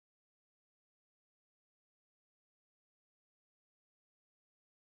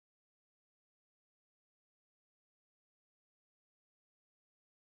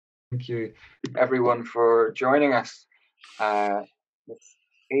Thank you, everyone, for joining us this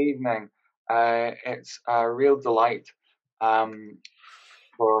evening. It's a real delight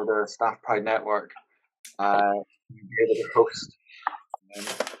for the Staff Pride Network to be able to host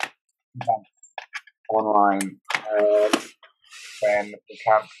events online when we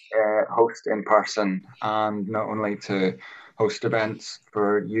can't host in person, and not only to host events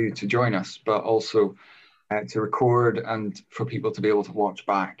for you to join us, but also to record and for people to be able to watch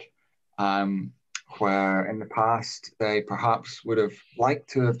back. Where in the past they perhaps would have liked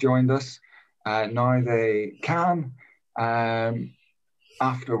to have joined us, now they can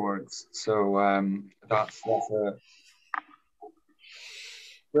afterwards. So that's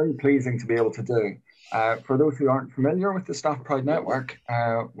very pleasing to be able to do. For those who aren't familiar with the Staff Pride Network,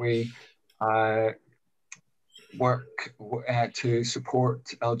 we work to support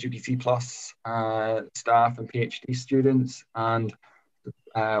LGBT plus staff and PhD students, and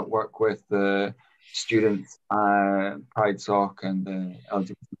work with the students, Pride Soc and the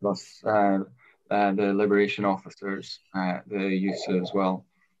LGBT plus, the Liberation Officers, the youth as well,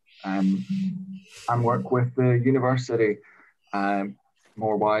 and work with the university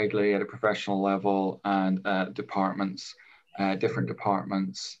more widely at a professional level, and departments, different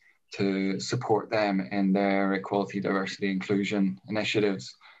departments, to support them in their equality, diversity, inclusion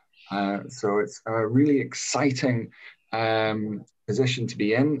initiatives. So it's a really exciting position to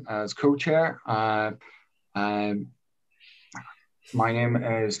be in as co-chair. My name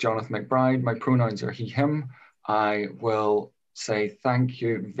is Jonathan McBride. My pronouns are he, him. I will say thank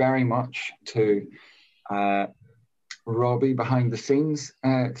you very much to Robbie behind the scenes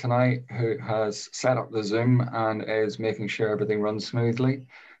tonight, who has set up the Zoom and is making sure everything runs smoothly,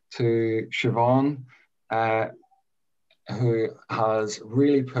 to Siobhan, who has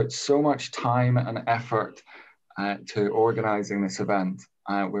really put so much time and effort to organising this event.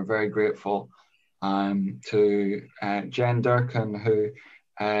 We're very grateful to Jen Durkin, who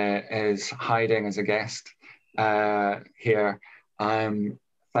is hiding as a guest here.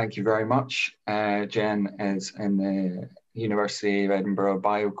 Thank you very much. Jen is in the University of Edinburgh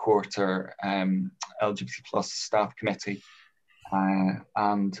BioQuarter LGBT plus staff committee.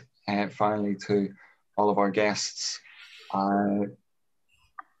 And finally, to all of our guests, and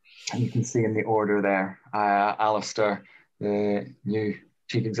you can see in the order there, Alistair, the new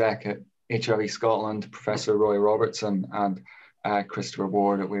Chief Exec at HIV Scotland, Professor Roy Robertson, and Christopher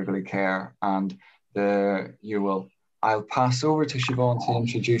Ward at Waverley Care. And I'll pass over to Siobhan to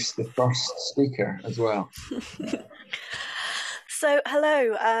introduce the first speaker as well. So,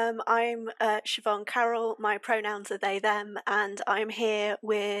 hello, I'm Siobhan Carroll. My pronouns are they, them, and I'm here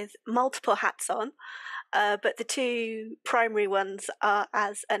with multiple hats on. But the two primary ones are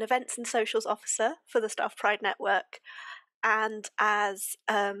as an events and socials officer for the Staff Pride Network, and as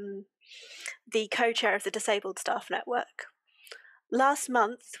the co-chair of the Disabled Staff Network. Last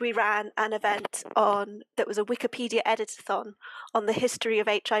month, we ran an event that was a Wikipedia editathon on the history of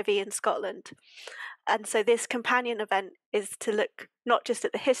HIV in Scotland. And so this companion event is to look not just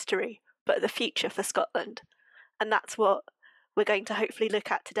at the history, but at the future for Scotland. And that's what we're going to hopefully look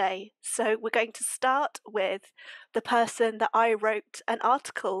at today. So we're going to start with the person that I wrote an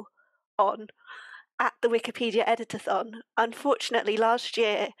article on at the Wikipedia editathon. Unfortunately, last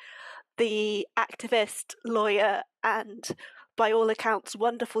year, the activist, lawyer, and by all accounts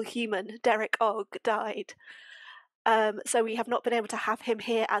wonderful human Derek Ogg died. So we have not been able to have him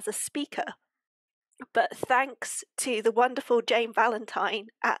here as a speaker. But thanks to the wonderful Jane Valentine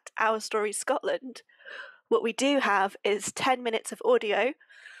at Our Story Scotland, what we do have is 10 minutes of audio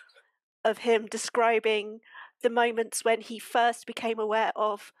of him describing the moments when he first became aware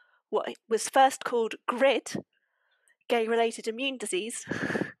of what was first called GRID, gay-related immune disease,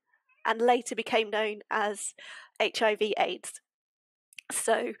 and later became known as HIV AIDS.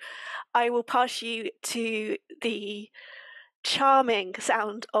 So I will pass you to the charming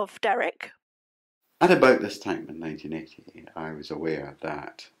sound of Derek. At about this time in 1980, I was aware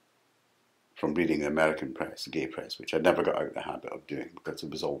that, from reading the American press, the gay press, which I'd never got out of the habit of doing because there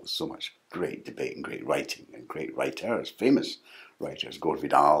was always so much great debate and great writing and great writers, famous writers, Gore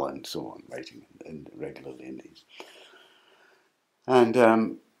Vidal and so on, writing regularly in these. And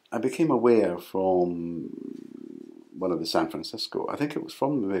I became aware from one of the San Francisco, I think it was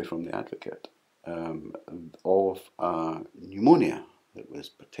from the Advocate, of pneumonia that was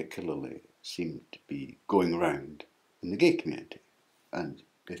particularly seemed to be going around in the gay community, and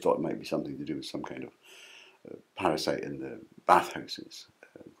they thought it might be something to do with some kind of parasite in the bathhouses,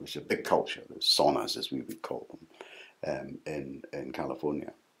 which is a big culture, the saunas as we would call them, in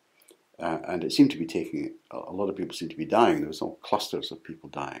California. and it seemed to be taking, a lot of people seemed to be dying. There was all clusters of people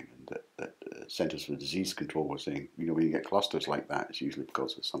dying, and that Centres for Disease Control were saying, you know, when you get clusters like that, it's usually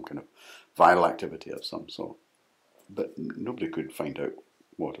because of some kind of viral activity of some sort. But nobody could find out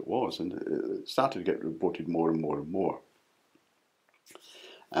what it was, and it started to get reported more and more and more.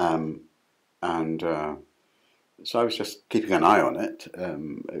 So I was just keeping an eye on it.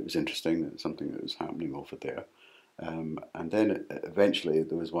 It was interesting, it was something that was happening over there. And then eventually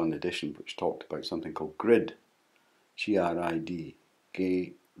there was one edition which talked about something called GRID, G-R-I-D,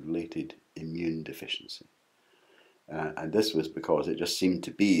 Gay-Related Immune Deficiency. And this was because it just seemed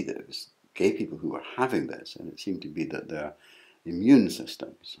to be that it was gay people who were having this, and it seemed to be that their immune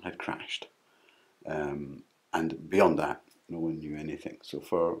systems had crashed. And beyond that, no one knew anything. So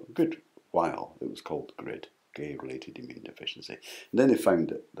for a good while, it was called GRID, Gay-Related Immune Deficiency. And then they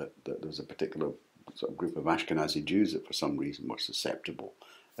found that there was a particular sort of group of Ashkenazi Jews that for some reason were susceptible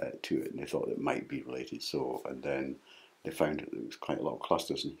to it, and they thought it might be related. So, and then they found that there was quite a lot of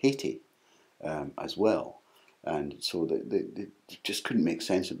clusters in Haiti as well. And so they just couldn't make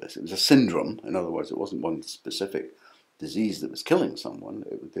sense of this. It was a syndrome. In other words, it wasn't one specific disease that was killing someone.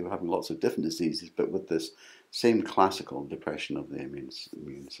 They were having lots of different diseases, but with this same classical depression of the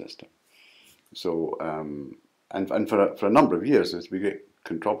immune system. So, and for a number of years, there's been great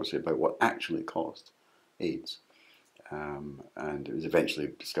controversy about what actually caused AIDS. And it was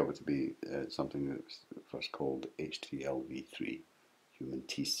eventually discovered to be something that was first called HTLV3, human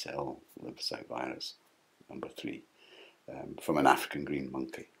T-cell lymphocyte virus, number 3, from an African green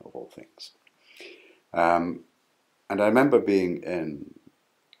monkey, of all things. And I remember being in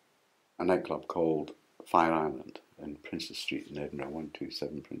a nightclub called Fire Island in Princes Street in Edinburgh,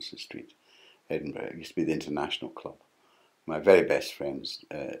 127 Princes Street, Edinburgh. It used to be the International Club. My very best friends,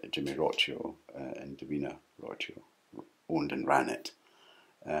 Jimmy Roccio and Davina Roccio, owned and ran it.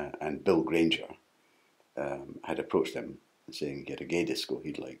 And Bill Granger had approached him saying he had a gay disco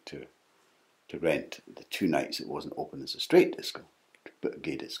he'd like to rent the 2 nights it wasn't open as a straight disco, to put a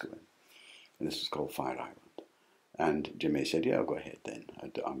gay disco in. And this was called Fire Island. And Jimmy said, yeah, I'll go ahead then.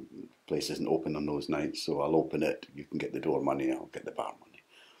 The place isn't open on those nights, so I'll open it. You can get the door money, I'll get the bar money.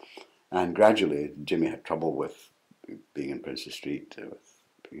 And gradually, Jimmy had trouble with being in Princes Street,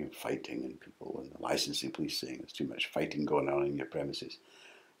 with fighting and people, and the licensing police saying there's too much fighting going on in your premises.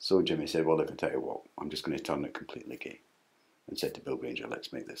 So Jimmy said, well, look, I'll tell you what, I'm just going to turn it completely gay. And said to Bill Granger,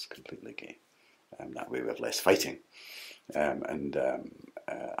 let's make this completely gay. That way we have less fighting.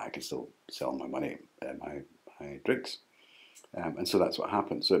 I can still sell my money, my drinks. And so that's what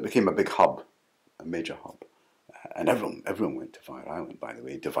happened. So it became a big hub, a major hub. And everyone went to Fire Island, by the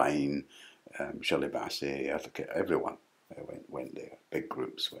way. Divine, Shirley Bassey, Eartha, everyone went there. Big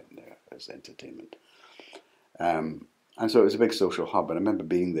groups went there as entertainment. And so it was a big social hub. And I remember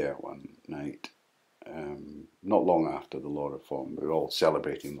being there one night, not long after the law reform. We were all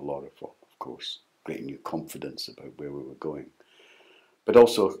celebrating the law reform, of course. Great new confidence about where we were going. But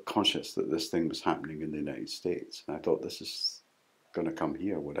also conscious that this thing was happening in the United States. And I thought, this is going to come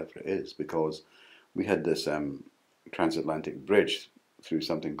here, whatever it is, because we had this transatlantic bridge through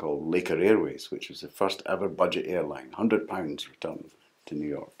something called Laker Airways, which was the first ever budget airline, £100 return to New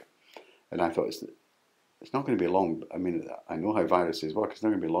York. And I thought, it's not going to be long. I mean, I know how viruses work. It's not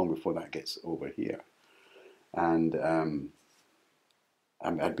going to be long before that gets over here. And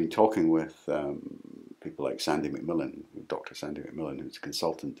I'd been talking with people like Sandy McMillan, Dr. Sandy McMillan, who's a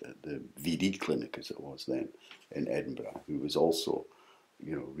consultant at the VD clinic, as it was then, in Edinburgh, who was also,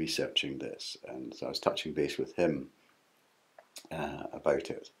 researching this. And so I was touching base with him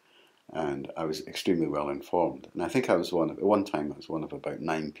about it. And I was extremely well informed. And I think at one time I was one of about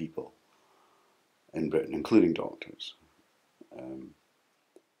 9 people in Britain, including doctors, who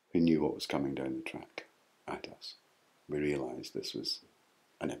knew what was coming down the track at us. We realised this was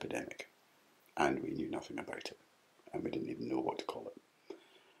an epidemic, and we knew nothing about it, and we didn't even know what to call it.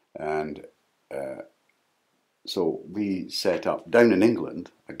 And so we set up, down in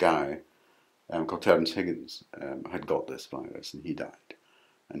England, a guy called Terence Higgins had got this virus, and he died.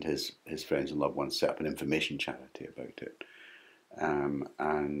 And his friends and loved ones set up an information charity about it.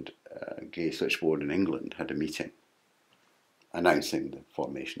 And Gay Switchboard in England had a meeting announcing the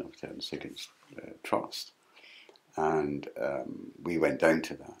formation of Terence Higgins Trust. And we went down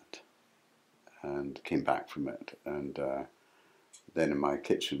to that and came back from it. And then in my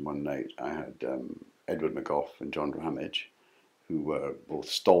kitchen one night, I had Edward McGough and John Ramage, who were both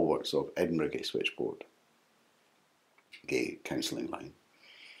stalwarts of Edinburgh Gay Switchboard, gay counselling line.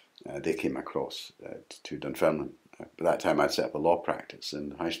 They came across to Dunfermline. By that time, I'd set up a law practice in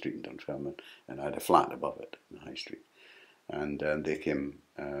the High Street in Dunfermline, and I had a flat above it in the High Street. and they came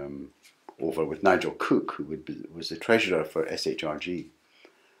over with Nigel Cook, who was the treasurer for SHRG,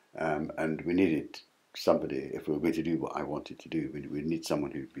 and we needed somebody, if we were going to do what I wanted to do, we'd need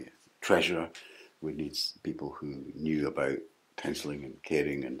someone who'd be a treasurer, we'd need people who knew about counselling and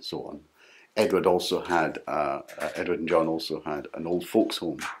caring and so on. Edward and John also had an old folks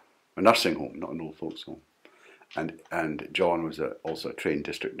home, a nursing home, not an old folks home, and John was also a trained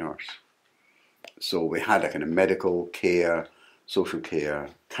district nurse. So we had a kind of medical care, social care,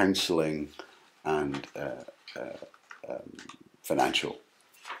 counselling, and financial,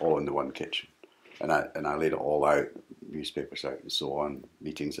 all in the one kitchen. And I laid it all out, newspapers out and so on,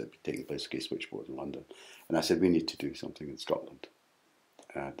 meetings that had taken place at Gay Switchboard in London. And I said, we need to do something in Scotland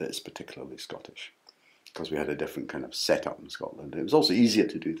that is particularly Scottish, because we had a different kind of setup in Scotland. It was also easier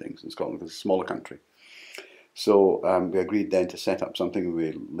to do things in Scotland because it's a smaller country. So we agreed then to set up something.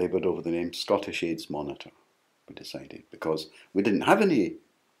 We laboured over the name Scottish AIDS Monitor, we decided, because we didn't have any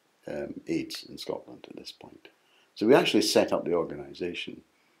AIDS in Scotland at this point. So we actually set up the organisation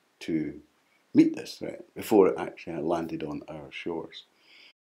to meet this threat before it actually landed on our shores.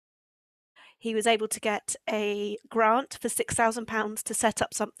 He was able to get a grant for £6,000 to set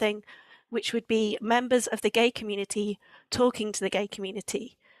up something which would be members of the gay community talking to the gay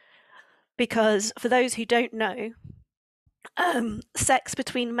community. Because for those who don't know, sex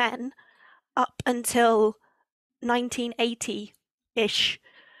between men up until 1980-ish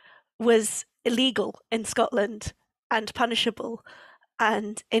was illegal in Scotland and punishable.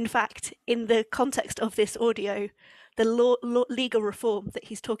 And in fact, in the context of this audio, the legal reform that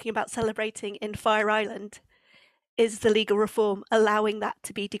he's talking about celebrating in Fire Island is the legal reform allowing that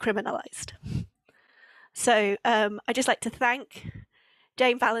to be decriminalised. So I'd just like to thank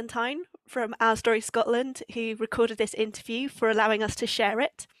Jane Valentine from Our Story Scotland, who recorded this interview, for allowing us to share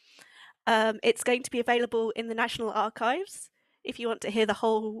it. It's going to be available in the National Archives if you want to hear the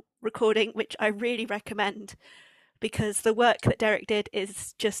whole recording, which I really recommend, because the work that Derek did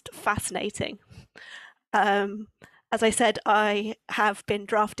is just fascinating. As I said, I have been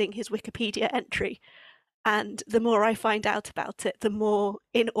drafting his Wikipedia entry, and the more I find out about it, the more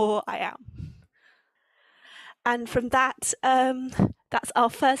in awe I am. And from that, that's our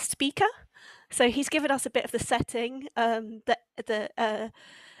first speaker. So he's given us a bit of the setting, that the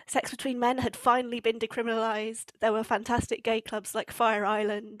sex between men had finally been decriminalised. There were fantastic gay clubs like Fire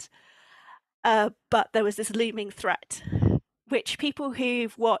Island, but there was this looming threat, which people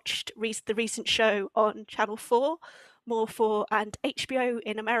who've watched the recent show on Channel 4, More 4, and HBO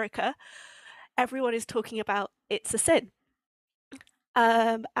in America, everyone is talking about it's a sin.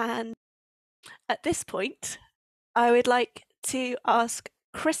 And at this point, I would like to ask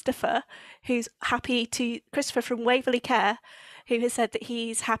Christopher from Waverley Care, who has said that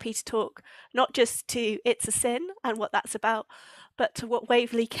he's happy to talk not just to It's a Sin and what that's about, but to what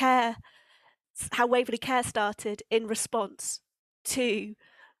how Waverley Care started in response to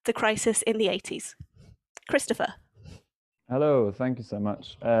the crisis in the 80s. Christopher. Hello, thank you so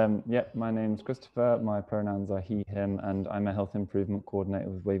much. My name's Christopher, my pronouns are he, him, and I'm a health improvement coordinator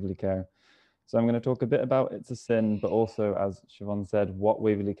with Waverley Care. So I'm going to talk a bit about It's a Sin, but also, as Siobhan said, what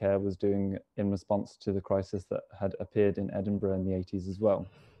Waverley Care was doing in response to the crisis that had appeared in Edinburgh in the 80s as well.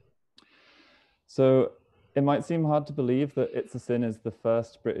 So it might seem hard to believe that It's a Sin is the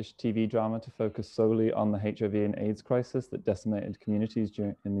first British TV drama to focus solely on the HIV and AIDS crisis that decimated communities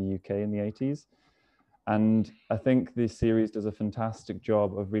in the UK in the 80s. And I think this series does a fantastic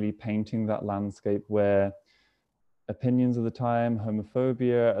job of really painting that landscape where opinions of the time,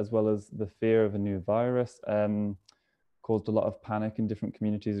 homophobia, as well as the fear of a new virus, caused a lot of panic in different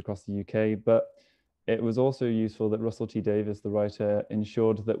communities across the UK. But it was also useful that Russell T Davies, the writer,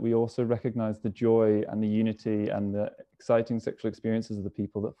 ensured that we also recognise the joy and the unity and the exciting sexual experiences of the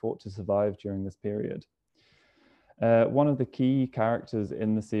people that fought to survive during this period. One of the key characters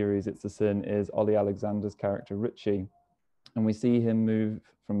in the series It's a Sin is Ollie Alexander's character Richie, and we see him move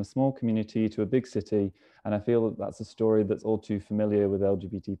from a small community to a big city, and I feel that that's a story that's all too familiar with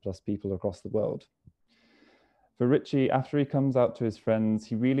LGBT plus people across the world. For Richie, after he comes out to his friends,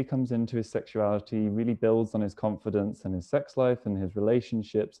 he really comes into his sexuality, really builds on his confidence and his sex life and his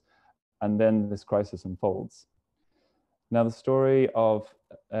relationships, and then this crisis unfolds. Now, the story of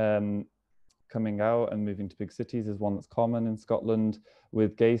coming out and moving to big cities is one that's common in Scotland,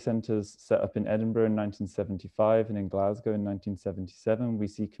 with gay centres set up in Edinburgh in 1975 and in Glasgow in 1977. We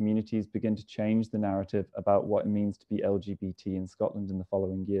see communities begin to change the narrative about what it means to be LGBT in Scotland in the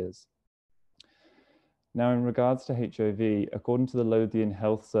following years. Now, in regards to HIV, according to the Lothian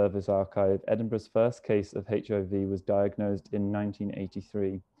Health Service archive, Edinburgh's first case of HIV was diagnosed in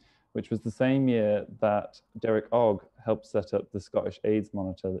 1983, which was the same year that Derek Ogg helped set up the Scottish AIDS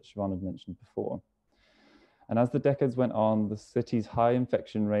Monitor that Siobhan had mentioned before. And as the decades went on, the city's high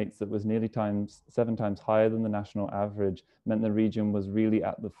infection rates that was nearly 7 times higher than the national average meant the region was really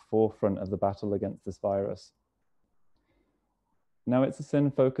at the forefront of the battle against this virus. Now It's a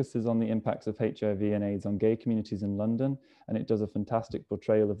Sin focuses on the impacts of HIV and AIDS on gay communities in London, and it does a fantastic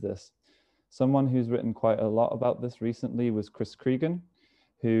portrayal of this. Someone who's written quite a lot about this recently was Chris Cregan,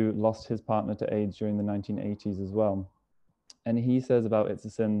 who lost his partner to AIDS during the 1980s as well. And he says about It's a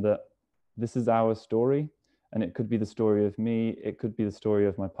Sin that this is our story, and it could be the story of me, it could be the story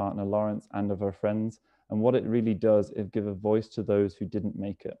of my partner Lawrence and of our friends. And what it really does is give a voice to those who didn't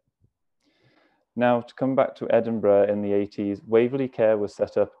make it. Now, to come back to Edinburgh in the 80s, Waverley Care was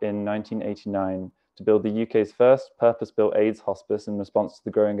set up in 1989 to build the UK's first purpose-built AIDS hospice in response to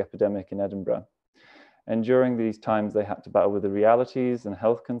the growing epidemic in Edinburgh. And during these times, they had to battle with the realities and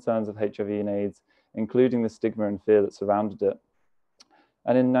health concerns of HIV and AIDS, including the stigma and fear that surrounded it.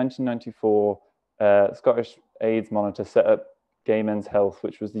 And in 1994, Scottish AIDS Monitor set up Gay Men's Health,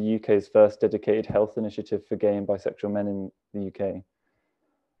 which was the UK's first dedicated health initiative for gay and bisexual men in the UK.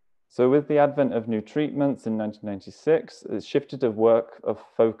 So with the advent of new treatments in 1996, it shifted a work of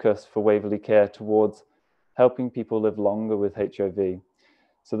focus for Waverley Care towards helping people live longer with HIV.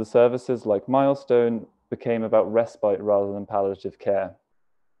 So the services like Milestone became about respite rather than palliative care.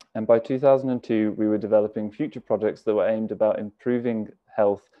 And by 2002, we were developing future projects that were aimed about improving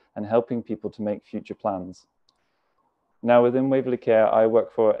health and helping people to make future plans. Now within Waverley Care, I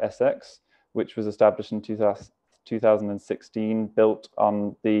work for SX, which was established in 2016, built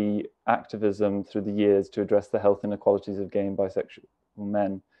on the activism through the years to address the health inequalities of gay and bisexual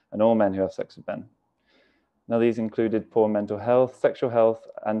men and all men who have sex with men. Now these included poor mental health, sexual health,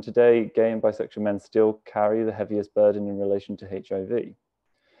 and today gay and bisexual men still carry the heaviest burden in relation to HIV.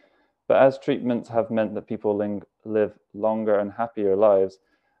 But as treatments have meant that people live longer and happier lives,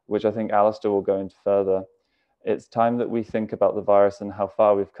 which I think Alistair will go into further, it's time that we think about the virus and how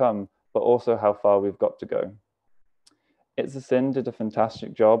far we've come, but also how far we've got to go. It's a Sin did a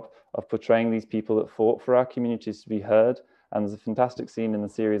fantastic job of portraying these people that fought for our communities to be heard, and there's a fantastic scene in the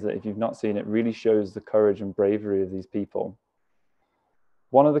series that if you've not seen it, really shows the courage and bravery of these people.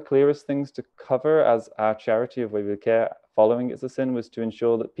 One of the clearest things to cover as our charity of Waverley Care following It's a Sin was to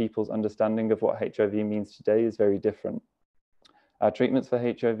ensure that people's understanding of what HIV means today is very different. Our treatments for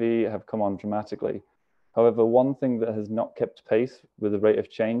HIV have come on dramatically. However, one thing that has not kept pace with the rate of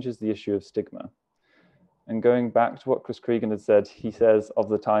change is the issue of stigma. And going back to what Chris Cregan had said, he says of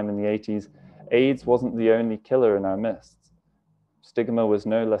the time in the 80s, AIDS wasn't the only killer in our midst. Stigma was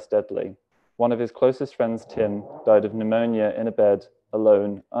no less deadly. One of his closest friends, Tim, died of pneumonia in a bed,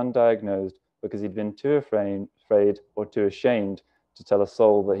 alone, undiagnosed, because he'd been too afraid or too ashamed to tell a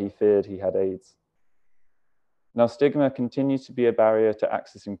soul that he feared he had AIDS. Now, stigma continues to be a barrier to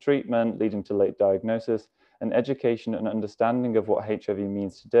accessing treatment, leading to late diagnosis, and education and understanding of what HIV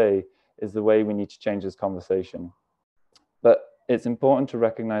means today is the way we need to change this conversation. But it's important to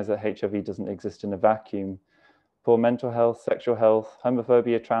recognize that HIV doesn't exist in a vacuum. Poor mental health, sexual health,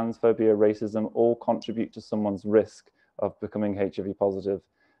 homophobia, transphobia, racism all contribute to someone's risk of becoming HIV positive.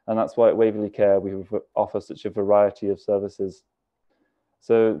 And that's why at Waverley Care, we offer such a variety of services.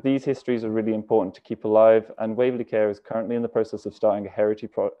 So these histories are really important to keep alive, and Waverley Care is currently in the process of starting a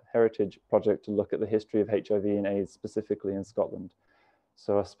heritage project to look at the history of HIV and AIDS, specifically in Scotland.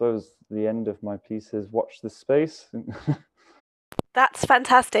 So I suppose the end of my piece is watch this space. That's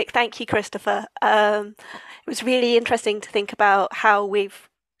fantastic. Thank you, Christopher. It was really interesting to think about how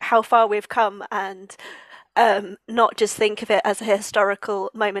far we've come, and not just think of it as a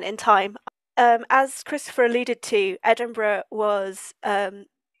historical moment in time. As Christopher alluded to, Edinburgh was Edinburgh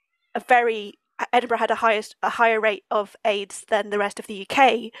had a higher rate of AIDS than the rest of the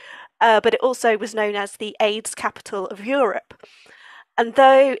UK, but it also was known as the AIDS capital of Europe. And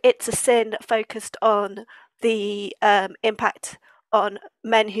though It's a Sin focused on the impact on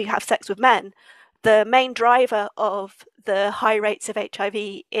men who have sex with men, the main driver of the high rates of HIV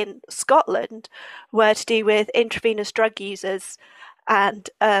in Scotland were to do with intravenous drug users and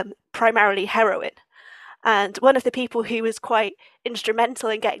primarily heroin. And one of the people who was quite instrumental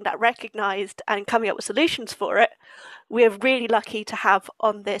in getting that recognised and coming up with solutions for it, we're really lucky to have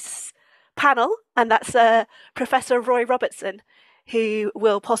on this panel, and that's Professor Roy Robertson, who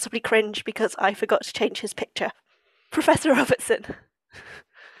will possibly cringe because I forgot to change his picture. Professor Robertson.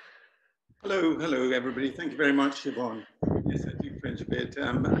 Hello everybody. Thank you very much, Siobhan. Yes, I do cringe a bit.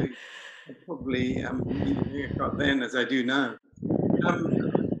 I probably need a haircut then as I do now.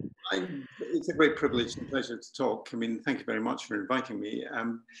 It's a great privilege and pleasure to talk. I mean, thank you very much for inviting me.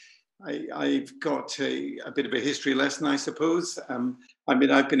 I've got a bit of a history lesson, I suppose. I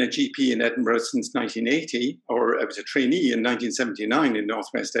mean, I've been a GP in Edinburgh since 1980, or I was a trainee in 1979 in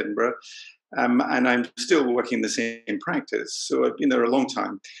Northwest Edinburgh, and I'm still working the same practice. So I've been there a long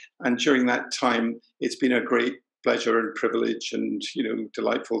time. And during that time, it's been a great pleasure and privilege and, you know,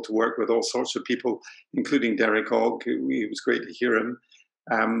 delightful to work with all sorts of people, including Derek Ogg. It was great to hear him.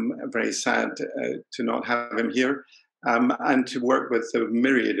 Very sad to not have him here. And to work with a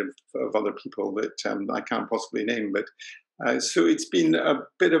myriad of other people that I can't possibly name. But so it's been a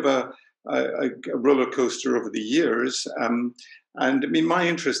bit of a roller coaster over the years. And I mean, my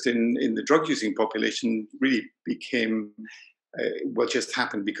interest in the drug using population really became, well, just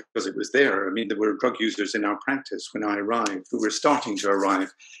happened because it was there. I mean, there were drug users in our practice when I arrived who were starting to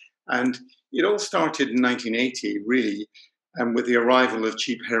arrive. And it all started in 1980, really, with the arrival of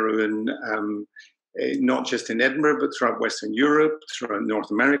cheap heroin, not just in Edinburgh, but throughout Western Europe, throughout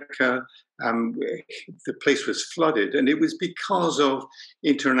North America. The place was flooded, and it was because of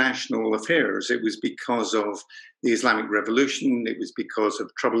international affairs. It was because of the Islamic Revolution. It was because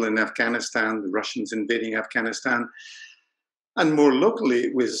of trouble in Afghanistan, the Russians invading Afghanistan. And more locally,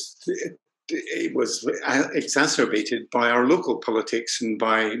 it was exacerbated by our local politics and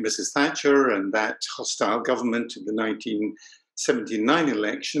by Mrs. Thatcher and that hostile government of the 1979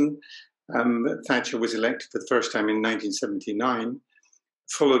 election. Thatcher was elected for the first time in 1979,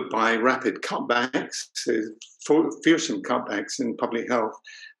 followed by rapid cutbacks, fearsome cutbacks in public health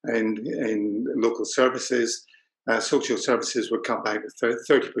and in local services. Social services were cut back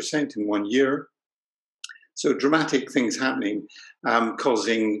 30% in 1 year. So dramatic things happening,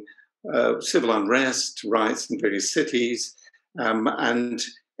 causing civil unrest, riots in various cities, and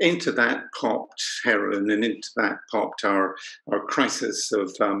into that popped heroin, and into that popped our crisis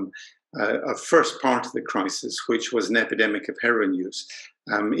of a first part of the crisis, which was an epidemic of heroin use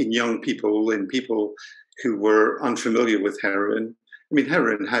in young people, in people who were unfamiliar with heroin. I mean,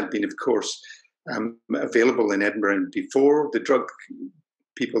 heroin had been, of course, available in Edinburgh before. The drug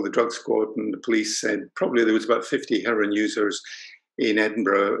squad and the police said probably there was about 50 heroin users in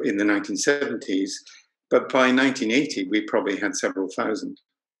Edinburgh in the 1970s. But by 1980, we probably had several thousand.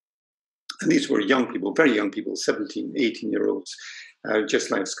 And these were young people, very young people, 17, 18-year-olds, just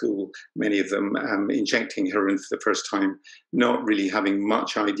left school, many of them injecting heroin for the first time, not really having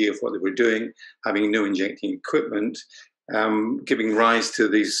much idea of what they were doing, having no injecting equipment, giving rise to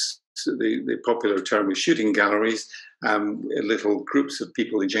the popular term of shooting galleries, little groups of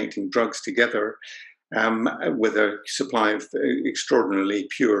people injecting drugs together with a supply of extraordinarily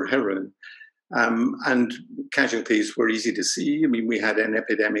pure heroin. And casualties were easy to see. I mean, we had an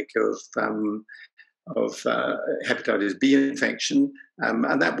epidemic of hepatitis B infection,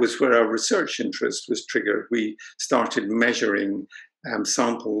 and that was where our research interest was triggered. We started measuring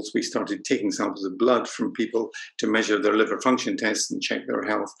samples. We started taking samples of blood from people to measure their liver function tests and check their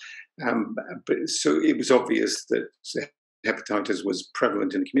health. So it was obvious that hepatitis was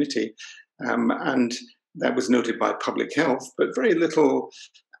prevalent in the community, and that was noted by public health, but very little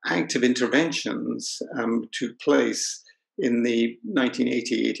active interventions took place in the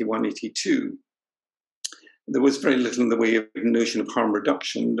 1980, 81, 82. There was very little in the way of notion of harm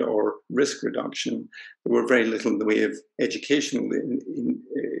reduction or risk reduction. There were very little in the way of educational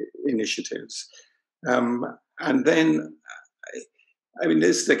initiatives. And then, I mean,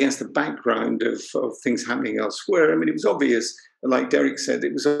 this is against the background of things happening elsewhere. I mean, it was obvious, like Derek said,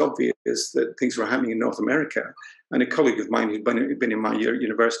 it was obvious that things were happening in North America. And a colleague of mine who'd been in my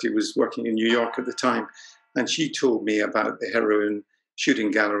university was working in New York at the time. And she told me about the heroin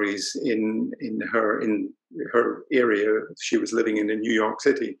shooting galleries in her area she was living in New York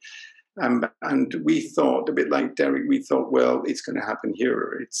City. And we thought, a bit like Derek, we thought, well, it's going to happen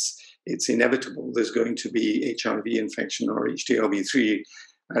here. It's inevitable. There's going to be HIV infection, or HTLV3,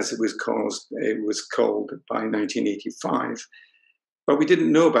 as it was called by 1985. But we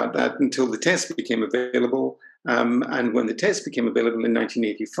didn't know about that until the test became available. And when the test became available in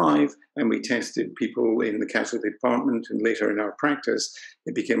 1985, and we tested people in the casualty department and later in our practice,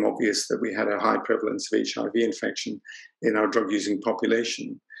 it became obvious that we had a high prevalence of HIV infection in our drug-using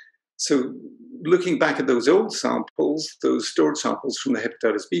population. So looking back at those old samples, those stored samples from the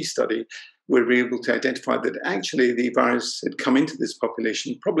hepatitis B study, we were able to identify that actually the virus had come into this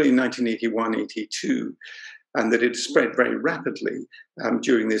population probably in 1981, 82, and that it spread very rapidly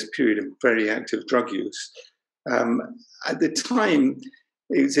during this period of very active drug use. At the time,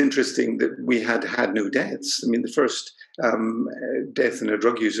 it was interesting that we had no deaths. I mean, the first death in a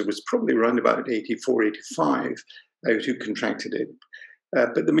drug user was probably around about 84, 85 who contracted it.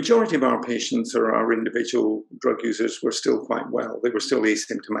 But the majority of our patients or our individual drug users were still quite well. They were still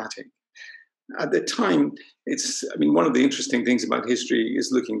asymptomatic. At the time, one of the interesting things about history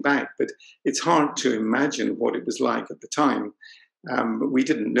is looking back, but it's hard to imagine what it was like at the time. We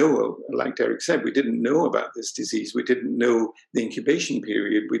didn't know, like Derek said, we didn't know about this disease. We didn't know the incubation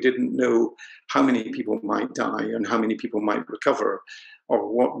period. We didn't know how many people might die and how many people might recover,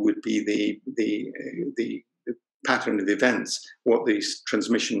 or what would be the pattern of events, what the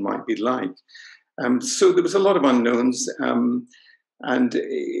transmission might be like. So there was a lot of unknowns, and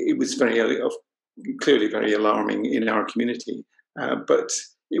it was clearly very alarming in our community. But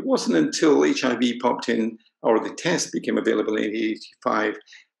it wasn't until HIV popped in, or the test became available in 1985,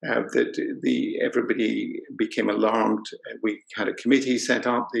 that everybody became alarmed. We had a committee set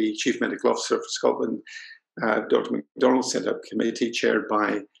up. The Chief Medical Officer for Scotland, Dr. MacDonald, set up a committee chaired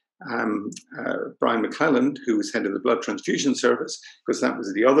by Brian McClelland, who was head of the blood transfusion service, because that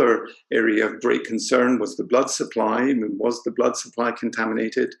was the other area of great concern, was the blood supply. Was the blood supply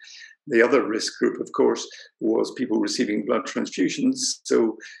contaminated? The other risk group, of course, was people receiving blood transfusions.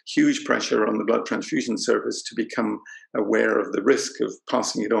 So huge pressure on the blood transfusion service to become aware of the risk of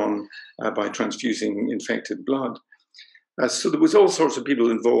passing it on by transfusing infected blood. So there was all sorts of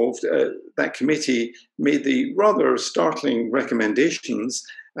people involved. That committee made the rather startling recommendations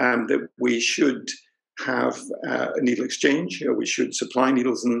that we should have a needle exchange. We should supply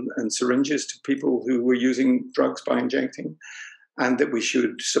needles and syringes to people who were using drugs by injecting, and that we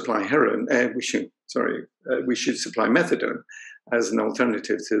should supply heroin. We should supply methadone as an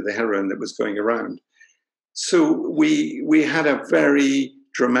alternative to the heroin that was going around. So we had a very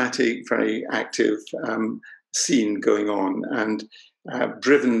dramatic, very active scene going on, and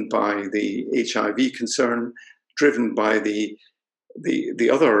driven by the HIV concern, driven by the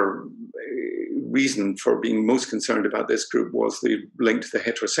other reason for being most concerned about this group was the link to the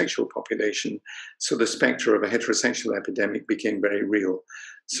heterosexual population. So the spectre of a heterosexual epidemic became very real.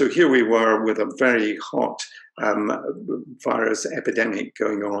 So here we were with a very hot virus epidemic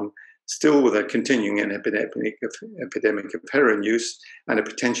going on, still with a continuing epidemic of heroin use and a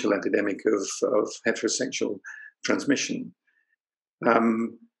potential epidemic of heterosexual transmission.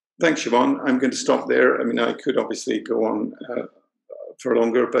 Thanks, Siobhan. I'm going to stop there. I could obviously go on for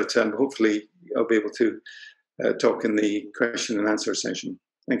longer, but hopefully I'll be able to talk in the question and answer session.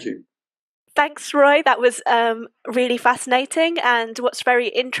 Thank you. Thanks, Roy. That was really fascinating. And what's very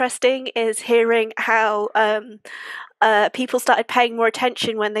interesting is hearing how people started paying more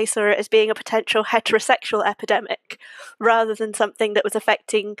attention when they saw it as being a potential heterosexual epidemic, rather than something that was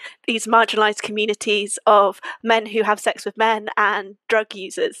affecting these marginalised communities of men who have sex with men and drug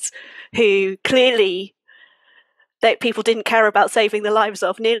users, who clearly that people didn't care about saving the lives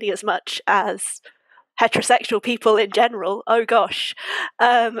of nearly as much as heterosexual people in general. Oh gosh.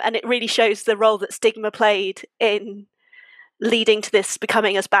 And it really shows the role that stigma played in leading to this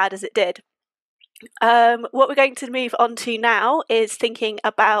becoming as bad as it did. What we're going to move on to now is thinking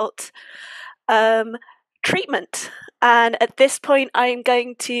about treatment. And at this point, I'm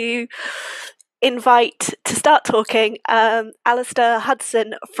going to invite to start talking Alistair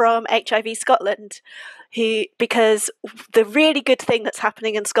Hudson from HIV Scotland, because the really good thing that's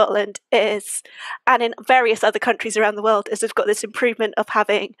happening in Scotland is, and in various other countries around the world, is we've got this improvement of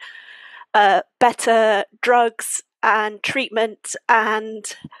having better drugs and treatment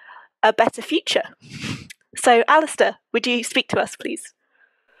and a better future. So, Alistair, would you speak to us, please?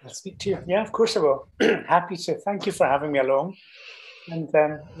 I'll speak to you. Yeah, of course I will. Happy to. Thank you for having me along. And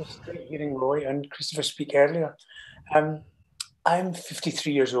it was great hearing Roy and Christopher speak earlier. I'm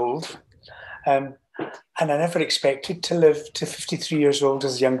 53 years old, and I never expected to live to 53 years old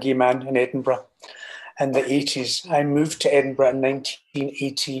as a young gay man in Edinburgh in the 80s. I moved to Edinburgh in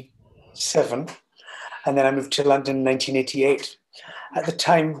 1987, and then I moved to London in 1988. At the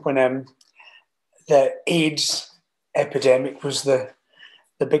time when the AIDS epidemic was the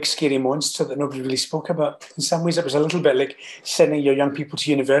big scary monster that nobody really spoke about. In some ways, it was a little bit like sending your young people to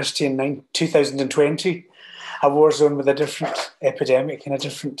university in 2020, a war zone with a different epidemic and a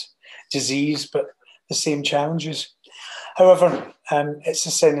different disease, but the same challenges. However, It's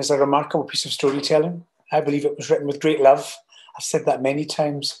a Sin is a remarkable piece of storytelling. I believe it was written with great love. I've said that many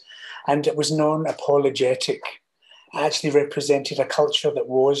times. And it was non-apologetic. It actually represented a culture that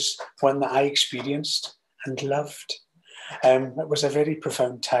was one that I experienced and loved. It was a very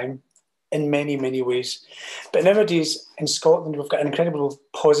profound time in many, many ways. But nowadays in Scotland, we've got an incredible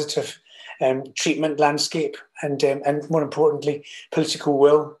positive treatment landscape and more importantly, political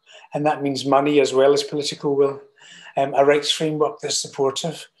will. And that means money as well as political will. A rights framework that's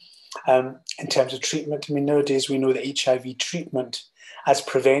supportive in terms of treatment. I mean, nowadays we know that HIV treatment as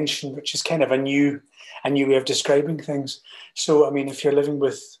prevention, which is kind of a new way of describing things. So, I mean, if you're living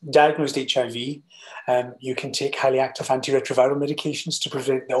with diagnosed HIV, you can take highly active antiretroviral medications to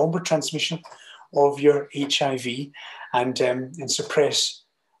prevent the onward transmission of your HIV and suppress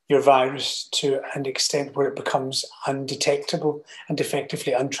your virus to an extent where it becomes undetectable and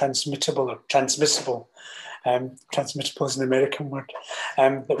effectively untransmittable or transmissible. Transmittable is an American word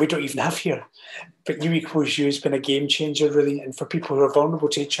that we don't even have here. But U equals U has been a game changer, really. And for people who are vulnerable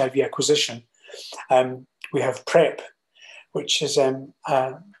to HIV acquisition, we have PrEP, which is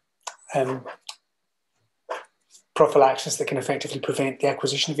prophylaxis that can effectively prevent the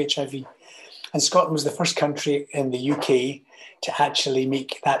acquisition of HIV. And Scotland was the first country in the UK to actually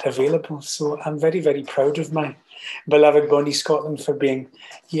make that available. So I'm very, very proud of my beloved Bonnie Scotland for being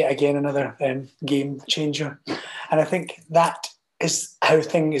yet again another game changer. And I think that is how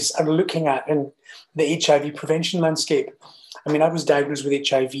things are looking at in the HIV prevention landscape. I mean, I was diagnosed with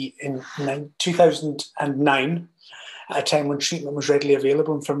HIV in 2009 at a time when treatment was readily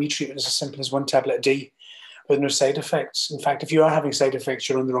available. And for me, treatment is as simple as 1 tablet a day with no side effects. In fact, if you are having side effects,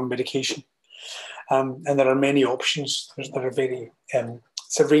 you're on the wrong medication. And there are many options. There are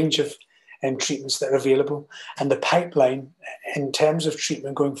it's a range of treatments that are available. And the pipeline in terms of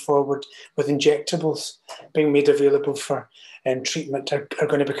treatment going forward with injectables being made available for treatment are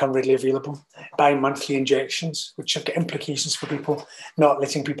going to become readily available. Bi-monthly injections, which have got implications for people, not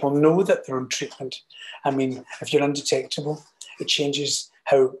letting people know that they're on treatment. I mean, if you're undetectable, it changes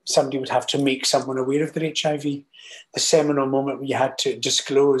how somebody would have to make someone aware of their HIV. The seminal moment when you had to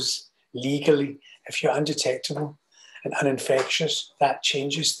disclose legally if you're undetectable and uninfectious, that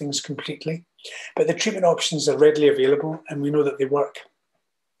changes things completely. But the treatment options are readily available and we know that they work.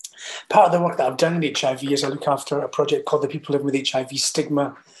 Part of the work that I've done in HIV is I look after a project called the People Living with HIV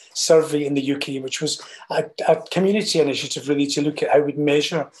Stigma Survey in the UK, which was a community initiative really to look at how we'd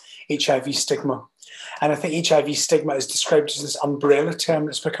measure HIV stigma. And I think HIV stigma is described as this umbrella term.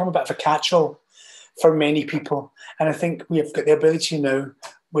 It's become a bit of a catch-all for many people. And I think we have got the ability now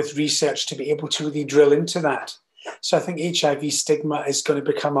with research to be able to really drill into that. So I think HIV stigma is going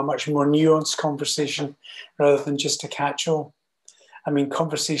to become a much more nuanced conversation rather than just a catch-all. I mean,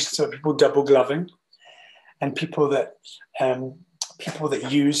 conversations about people double gloving and people that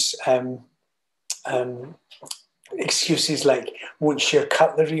use excuses like won't share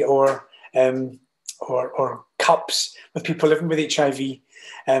cutlery or cups with people living with HIV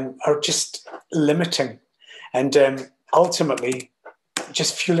are just limiting and ultimately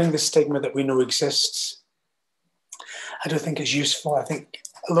just fueling the stigma that we know exists. I don't think it's useful. I think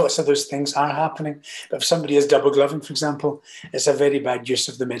lots of those things are happening. But if somebody is double gloving, for example, it's a very bad use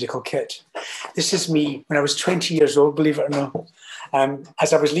of the medical kit. This is me when I was 20 years old, believe it or not.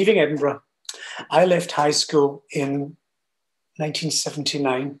 As I was leaving Edinburgh, I left high school in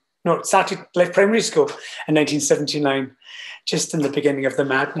 1979. No, left primary school in 1979, just in the beginning of the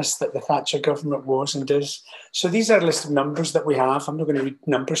madness that the Thatcher government was and is. So these are a list of numbers that we have. I'm not going to read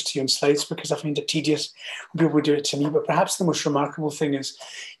numbers to you on slides because I find it tedious when people do it to me. But perhaps the most remarkable thing is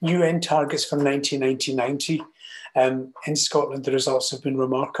UN targets for 1990. In Scotland, the results have been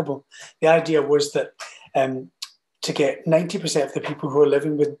remarkable. The idea was that to get 90% of the people who are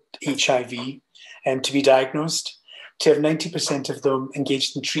living with HIV to be diagnosed, to have 90% of them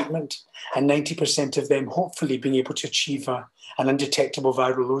engaged in treatment and 90% of them hopefully being able to achieve an undetectable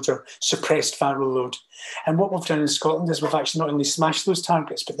viral load or suppressed viral load. And what we've done in Scotland is we've actually not only smashed those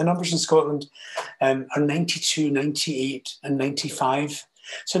targets, but the numbers in Scotland are 92, 98 and 95.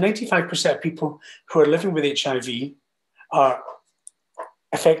 So 95% of people who are living with HIV are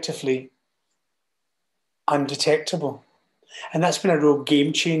effectively undetectable. And that's been a real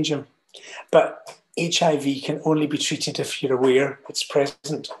game changer. But HIV can only be treated if you're aware it's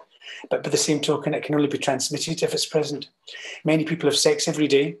present. But by the same token, it can only be transmitted if it's present. Many people have sex every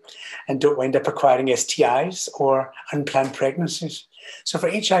day and don't wind up acquiring STIs or unplanned pregnancies. So for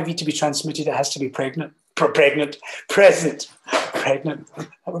HIV to be transmitted, it has to be present. That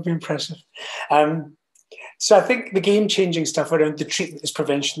would be impressive. So I think the game-changing stuff around the treatment as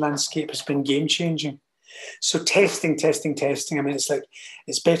prevention landscape has been game-changing. So testing. I mean,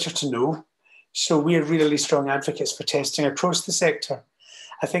 it's better to know. So we're really strong advocates for testing across the sector.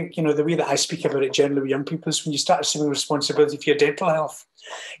 I think, the way that I speak about it generally with young people is when you start assuming responsibility for your dental health,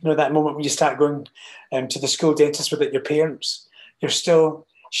 that moment when you start going to the school dentist without your parents, you're still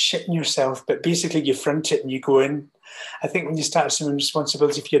shitting yourself, but basically you front it and you go in. I think when you start assuming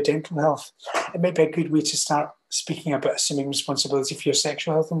responsibility for your dental health, it might be a good way to start speaking about assuming responsibility for your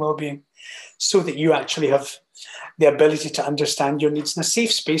sexual health and well-being so that you actually have the ability to understand your needs in a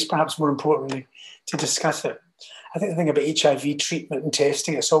safe space, perhaps more importantly, to discuss it. I think the thing about HIV treatment and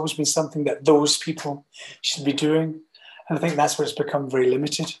testing, it's always been something that those people should be doing. And I think that's where it's become very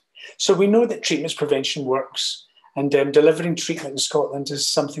limited. So we know that treatment prevention works, and delivering treatment in Scotland is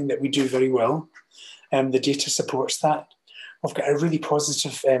something that we do very well. The data supports that. We've got a really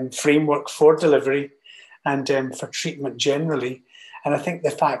positive framework for delivery and for treatment generally. And I think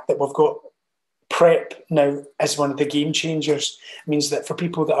the fact that we've got PrEP now as one of the game changers means that for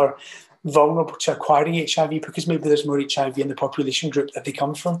people that are vulnerable to acquiring HIV, because maybe there's more HIV in the population group that they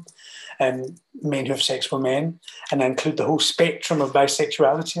come from, men who have sex with men, and I include the whole spectrum of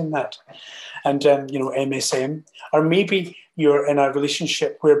bisexuality in that, and MSM, or maybe you're in a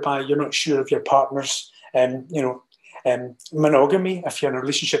relationship whereby you're not sure of your partner's monogamy, if you're in a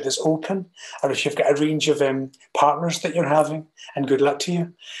relationship that's open, or if you've got a range of partners that you're having, and good luck to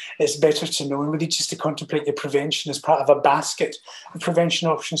you. It's better to know and really just to contemplate your prevention as part of a basket of prevention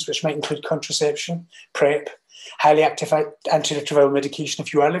options, which might include contraception, PrEP, highly active antiretroviral medication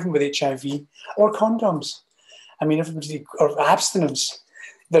if you are living with HIV, or condoms. I mean, or abstinence.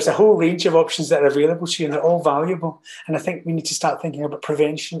 There's a whole range of options that are available to you, and they're all valuable. And I think we need to start thinking about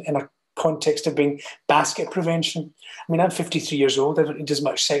prevention in a context of being basket prevention. I mean, I'm 53 years old. I don't need as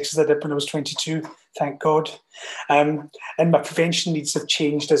much sex as I did when I was 22, thank God. And my prevention needs have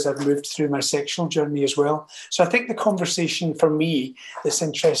changed as I've moved through my sexual journey as well. So I think the conversation for me that's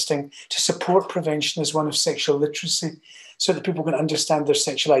interesting to support prevention is one of sexual literacy, so that people can understand their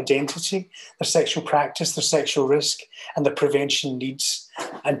sexual identity, their sexual practice, their sexual risk, and their prevention needs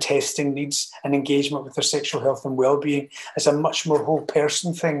and testing needs and engagement with their sexual health and well-being as a much more whole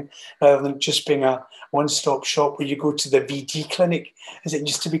person thing, rather than just being a one-stop shop where you go to the VD clinic, as it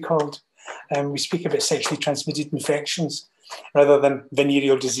used to be called. We speak about sexually transmitted infections rather than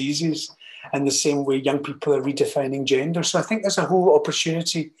venereal diseases. And the same way young people are redefining gender. So I think there's a whole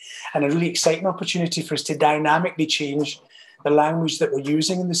opportunity, and a really exciting opportunity for us to dynamically change the language that we're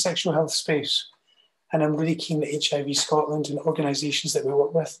using in the sexual health space. And I'm really keen that HIV Scotland and organisations that we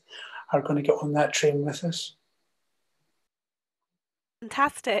work with are going to get on that train with us.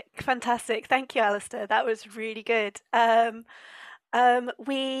 Fantastic. Thank you, Alistair. That was really good.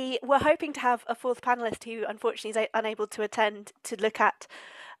 We were hoping to have a fourth panellist who unfortunately is unable to attend to look at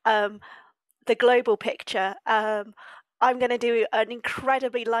the global picture. I'm going to do an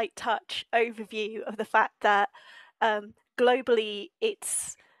incredibly light touch overview of the fact that globally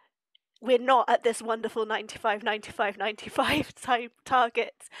we're not at this wonderful 95 type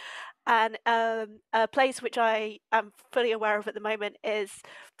targets. And a place which I am fully aware of at the moment is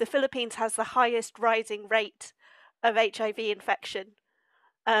the Philippines has the highest rising rate of HIV infection.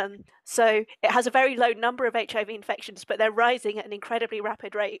 So it has a very low number of HIV infections, but they're rising at an incredibly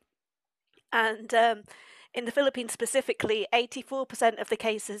rapid rate. And in the Philippines specifically, 84% of the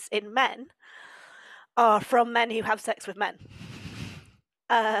cases in men are from men who have sex with men.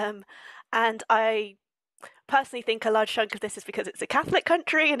 And I personally think a large chunk of this is because it's a Catholic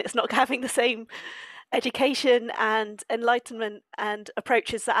country and it's not having the same education and enlightenment and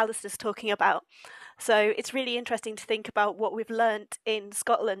approaches that Alistair's talking about. So it's really interesting to think about what we've learned in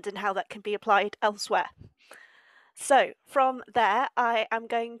Scotland and how that can be applied elsewhere. So from there, I am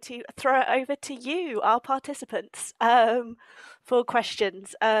going to throw it over to you, our participants, for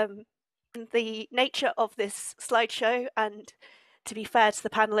questions. The nature of this slideshow, and to be fair to the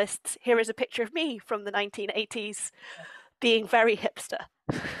panelists, here is a picture of me from the 1980s being very hipster.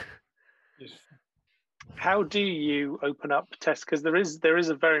 How do you open up tests? Because there is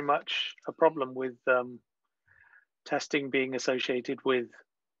a very much a problem with testing being associated with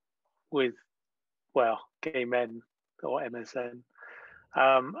gay men or MSN,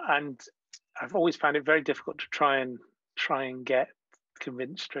 and I've always found it very difficult to try and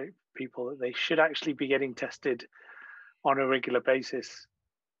convince straight people that they should actually be getting tested on a regular basis.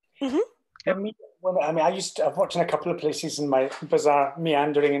 Mm-hmm. I've worked in a couple of places in my bizarre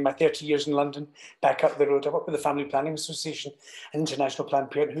meandering in my 30 years in London, back up the road. I worked with the Family Planning Association and International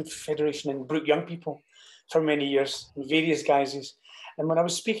Planned Parenthood Federation and Brook Young People for many years in various guises. And when I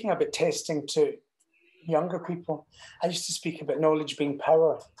was speaking about testing to younger people, I used to speak about knowledge being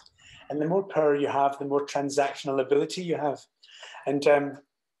power. And the more power you have, the more transactional ability you have. And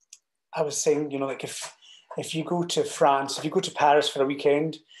I was saying, if you go to France, if you go to Paris for a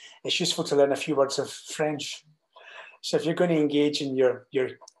weekend, it's useful to learn a few words of French. So if you're going to engage in your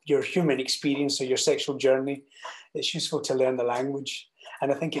human experience or your sexual journey, it's useful to learn the language.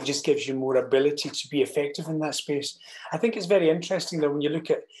 And I think it just gives you more ability to be effective in that space. I think it's very interesting that when you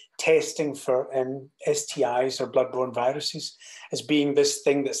look at testing for STIs or bloodborne viruses as being this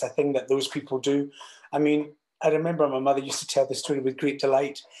thing that's a thing that those people do. I mean, I remember my mother used to tell the story with great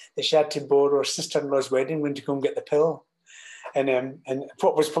delight that she had to borrow her sister-in-law's wedding ring to go and get the pill. And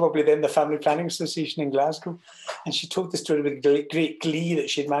what was probably then the Family Planning Association in Glasgow. And she told the story with great glee that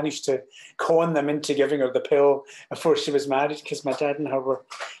she'd managed to con them into giving her the pill before she was married, because my dad and her were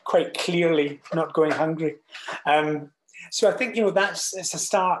quite clearly not going hungry. So I think, it's a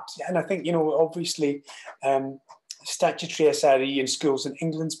start. And I think, obviously, statutory SRE in schools in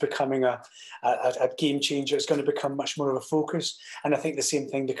England's becoming a game changer. It's going to become much more of a focus. And I think the same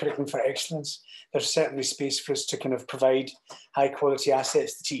thing, the curriculum for excellence. There's certainly space for us to kind of provide high quality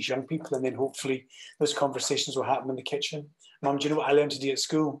assets to teach young people, and then hopefully those conversations will happen in the kitchen. Mum, do you know what I learned to do at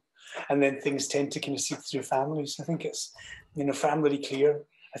school? And then things tend to kind of seep through families. I think it's, if I'm really clear,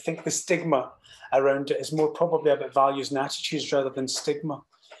 I think the stigma around it is more probably about values and attitudes rather than stigma.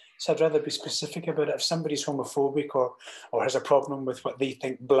 So I'd rather be specific about it. If somebody's homophobic or has a problem with what they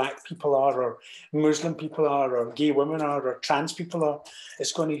think Black people are, or Muslim people are, or gay women are, or trans people are,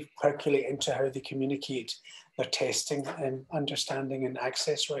 it's going to percolate into how they communicate their testing and understanding and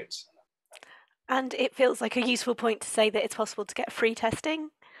access rights. And it feels like a useful point to say that it's possible to get free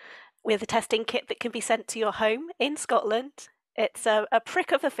testing with a testing kit that can be sent to your home in Scotland. It's a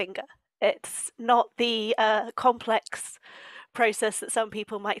prick of a finger. It's not the complex process that some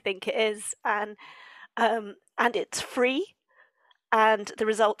people might think it is, and it's free, and the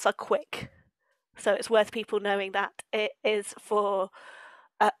results are quick. So it's worth people knowing that it is for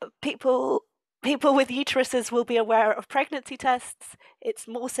people with uteruses will be aware of pregnancy tests. It's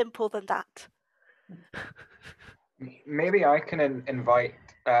more simple than that. Maybe I can invite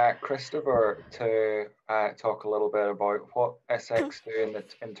Christopher to talk a little bit about what Essex do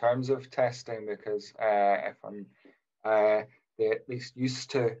in terms of testing, because if I'm they at least used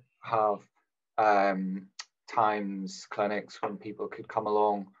to have times, clinics when people could come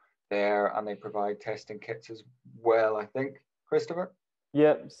along there, and they provide testing kits as well, I think. Christopher?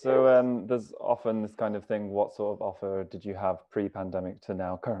 Yeah, so there's often this kind of thing, what sort of offer did you have pre-pandemic to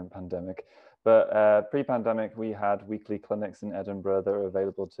now current pandemic? But pre-pandemic, we had weekly clinics in Edinburgh that were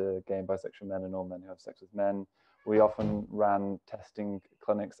available to gay and bisexual men and all men who have sex with men. We often ran testing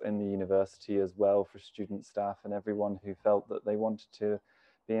clinics in the university as well for student, staff, and everyone who felt that they wanted to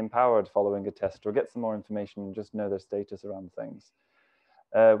be empowered following a test or get some more information and just know their status around things.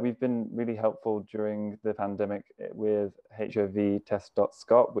 We've been really helpful during the pandemic with HIV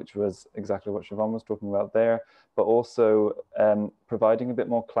test.scot, which was exactly what Siobhan was talking about there, but also providing a bit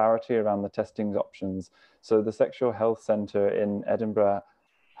more clarity around the testing options. So the Sexual Health Centre in Edinburgh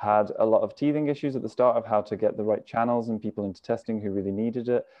had a lot of teething issues at the start of how to get the right channels and people into testing who really needed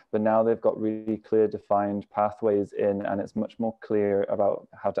it. But now they've got really clear defined pathways in, and it's much more clear about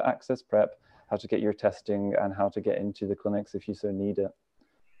how to access PrEP, how to get your testing, and how to get into the clinics if you so need it.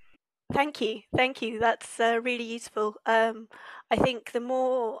 Thank you. That's really useful. I think the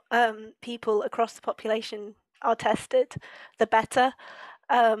more people across the population are tested, the better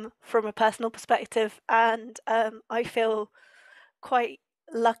from a personal perspective. And I feel quite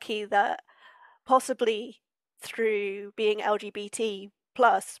lucky that possibly through being LGBT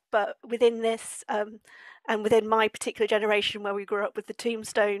plus, but within this and within my particular generation where we grew up with the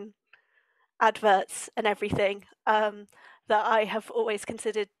Tombstone adverts and everything, that I have always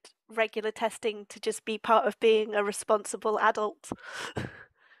considered regular testing to just be part of being a responsible adult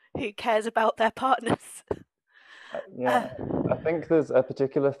who cares about their partners. Yeah, I think there's a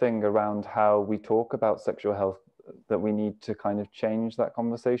particular thing around how we talk about sexual health that we need to kind of change that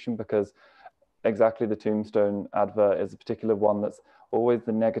conversation, because exactly the Tombstone advert is a particular one that's always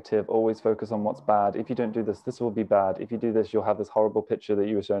the negative, always focus on what's bad. If you don't do this, this will be bad. If you do this, you'll have this horrible picture that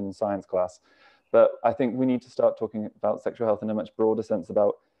you were shown in science class. But I think we need to start talking about sexual health in a much broader sense.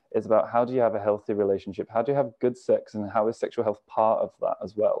 It's about how do you have a healthy relationship? How do you have good sex? And how is sexual health part of that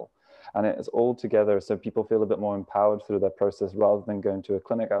as well? And it's all together so people feel a bit more empowered through their process rather than going to a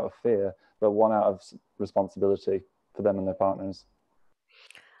clinic out of fear, but one out of responsibility for them and their partners.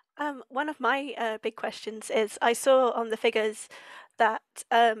 One of my big questions is, I saw on the figures that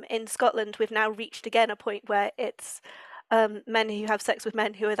in Scotland we've now reached again a point where it's men who have sex with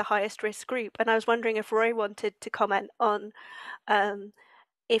men who are the highest risk group. And I was wondering if Roy wanted to comment on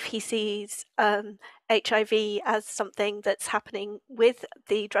if he sees HIV as something that's happening with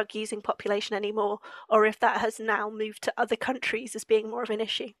the drug using population anymore, or if that has now moved to other countries as being more of an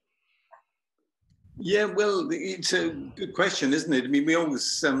issue. Yeah, well, it's a good question, isn't it? I mean, we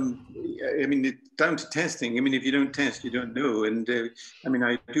always, down to testing. I mean, if you don't test, you don't know. And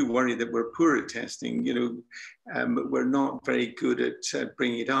I do worry that we're poor at testing. We're not very good at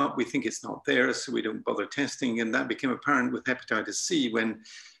bringing it up. We think it's not there, so we don't bother testing. And that became apparent with hepatitis C when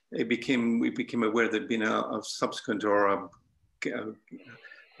we became aware there'd been a subsequent or a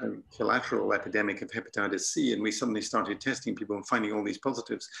collateral epidemic of hepatitis C, and we suddenly started testing people and finding all these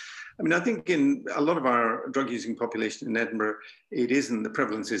positives. I mean, I think in a lot of our drug-using population in Edinburgh, the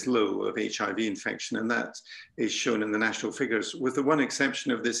prevalence is low of HIV infection, and that is shown in the national figures, with the one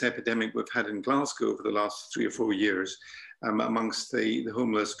exception of this epidemic we've had in Glasgow over the last 3 or 4 years, amongst the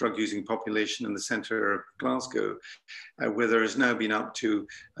homeless drug-using population in the centre of Glasgow, where there has now been up to,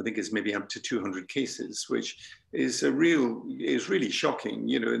 I think it's maybe up to 200 cases, which is really shocking,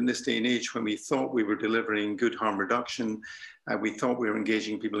 you know, in this day and age when we thought we were delivering good harm reduction, we thought we were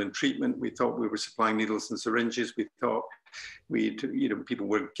engaging people in treatment, we thought we were supplying needles and syringes, we thought people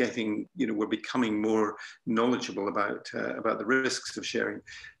were were becoming more knowledgeable about the risks of sharing.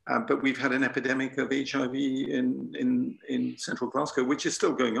 But we've had an epidemic of HIV in central Glasgow, which is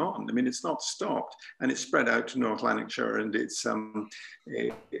still going on. I mean, it's not stopped, and it's spread out to North Lanarkshire, and it's around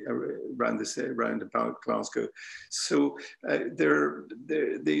about Glasgow. So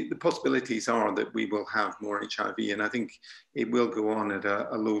the possibilities are that we will have more HIV, and I think it will go on at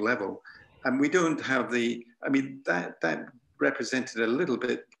a low level. And we don't have that represented a little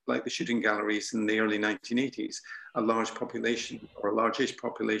bit like the shooting galleries in the early 1980s, a large population or a large-ish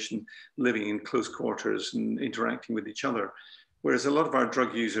population living in close quarters and interacting with each other. Whereas a lot of our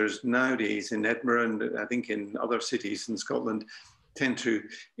drug users nowadays in Edinburgh and I think in other cities in Scotland tend to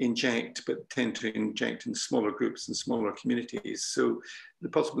inject in smaller groups and smaller communities. So the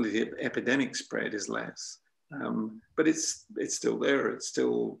possibility of epidemic spread is less. But it's still there. It's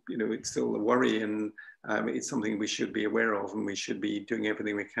still a worry, and it's something we should be aware of, and we should be doing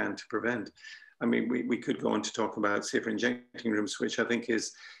everything we can to prevent. I mean, we could go on to talk about safer injecting rooms, which I think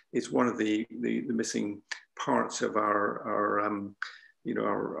is one of the missing parts of our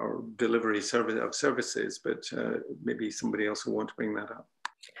delivery services. But maybe somebody else will want to bring that up.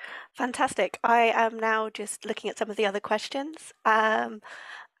 Fantastic. I am now just looking at some of the other questions, and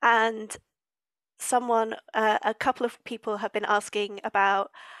a couple of people have been asking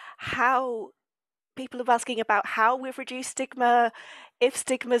about how we've reduced stigma, if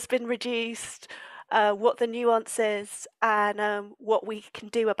stigma's been reduced, what the nuance is, and what we can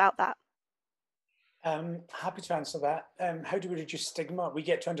do about that. Happy to answer that. How do we reduce stigma? We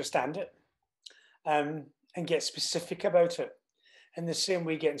get to understand it and get specific about it. In the same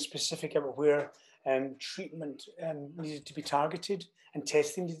way, getting specific about where treatment needed to be targeted and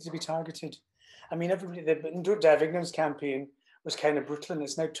testing needed to be targeted. I mean, the Don't Die of Ignorance campaign was kind of brutal, and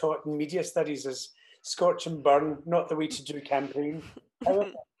it's now taught in media studies as scorch and burn, not the way to do a campaign.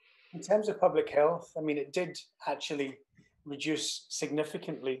 However, in terms of public health, I mean, it did actually reduce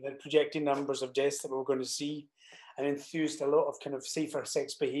significantly the projected numbers of deaths that we were going to see, and enthused a lot of kind of safer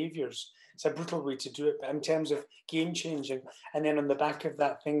sex behaviours. It's a brutal way to do it, but in terms of game changing, and then on the back of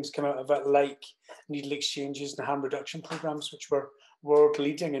that, things come out of it like needle exchanges and harm reduction programmes, which were world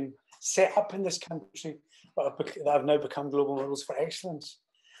leading and set up in this country, but that have now become global models for excellence.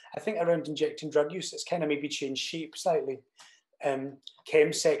 I think around injecting drug use, it's kind of maybe changed shape slightly.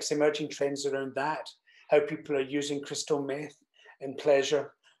 Chemsex, emerging trends around that, how people are using crystal meth in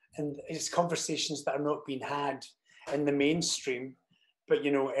pleasure, and it's conversations that are not being had in the mainstream, but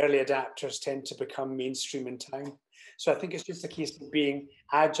early adapters tend to become mainstream in time. So I think it's just a case of being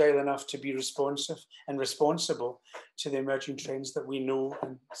agile enough to be responsive and responsible to the emerging trends that we know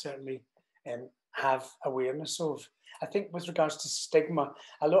and certainly have awareness of. I think with regards to stigma,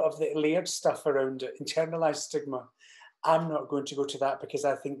 a lot of the layered stuff around it, internalized stigma, I'm not going to go to that because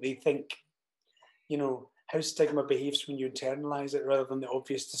I think they think, how stigma behaves when you internalize it rather than the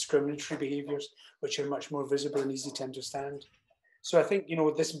obvious discriminatory behaviors, which are much more visible and easy to understand. So I think,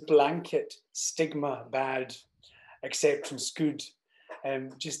 this blanket stigma, bad, acceptance, good,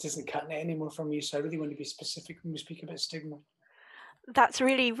 just isn't cutting it anymore for me. So I really want to be specific when we speak about stigma. That's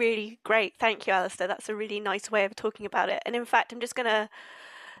really, really great. Thank you, Alistair. That's a really nice way of talking about it. And in fact, I'm just going to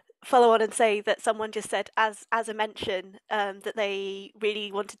follow on and say that someone just said, as a mention, that they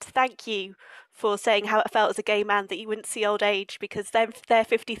really wanted to thank you for saying how it felt as a gay man that you wouldn't see old age, because they're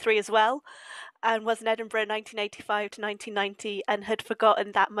 53 as well, and was in Edinburgh 1985 to 1990 and had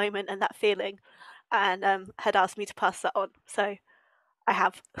forgotten that moment and that feeling, and had asked me to pass that on. So I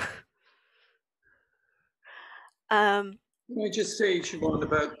have. Can I just say, Siobhan,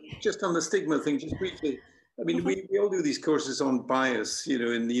 about just on the stigma thing, just briefly. I mean, we all do these courses on bias,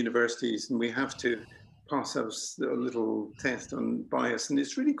 in the universities, and we have to pass a little test on bias. And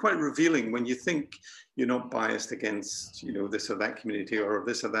it's really quite revealing when you think you're not biased against, this or that community or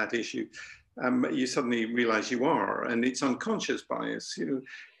this or that issue. You suddenly realize you are, and it's unconscious bias,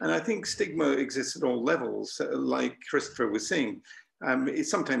 And I think stigma exists at all levels, like Christopher was saying.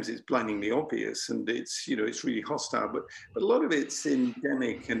 Sometimes it's blindingly obvious and it's, it's really hostile, but a lot of it's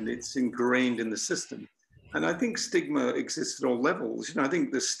endemic and it's ingrained in the system. And I think stigma exists at all levels. I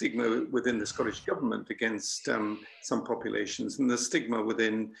think the stigma within the Scottish government against some populations, and the stigma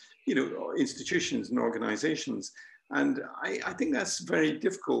within, institutions and organisations. And I think that's very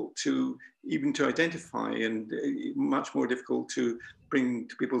difficult to identify, and much more difficult to bring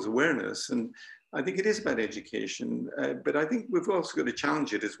to people's awareness. And I think it is about education, but I think we've also got to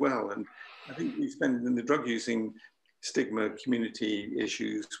challenge it as well. And I think we spend in the drug using stigma community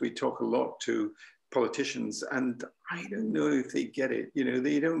issues, we talk a lot to politicians, and I don't know if they get it.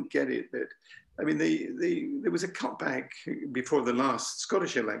 They don't get it. That there was a cutback before the last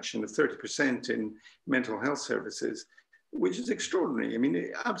Scottish election of 30% in mental health services, which is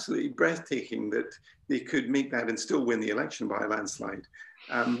extraordinary. Absolutely breathtaking that they could make that and still win the election by a landslide.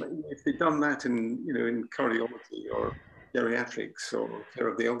 If they'd done that in cardiology or geriatrics or care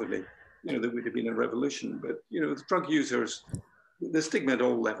of the elderly, there would have been a revolution. But the drug users, the stigma at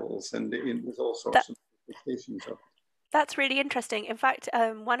all levels, and there's all sorts of manifestations of it. That's really interesting. In fact,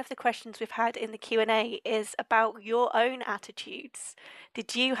 one of the questions we've had in the Q&A is about your own attitudes.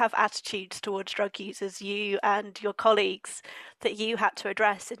 Did you have attitudes towards drug users, you and your colleagues, that you had to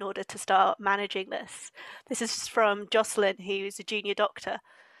address in order to start managing this? This is from Jocelyn, who's a junior doctor.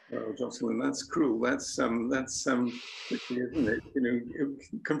 Oh, Jocelyn, that's cruel. That's tricky, isn't it?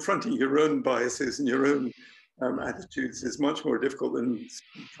 Confronting your own biases and your own attitudes is much more difficult than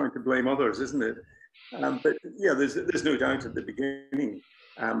trying to blame others, isn't it? But yeah, there's no doubt at the beginning,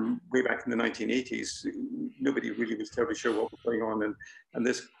 way back in the 1980s, nobody really was terribly sure what was going on, and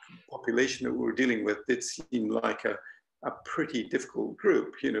this population that we were dealing with did seem like a pretty difficult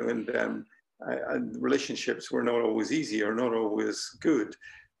group, and relationships were not always easy or not always good,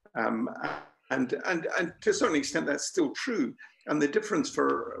 and to a certain extent that's still true. And the difference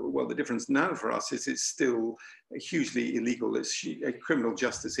now for us is it's still hugely illegal. It's a criminal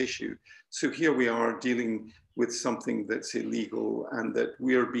justice issue. So here we are dealing with something that's illegal and that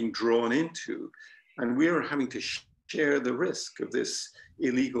we are being drawn into, and we are having to share the risk of this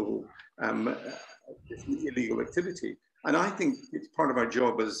illegal activity. And I think it's part of our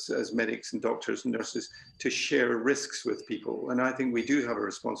job as medics and doctors and nurses to share risks with people. And I think we do have a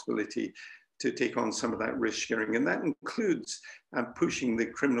responsibility to take on some of that risk sharing. And that includes pushing the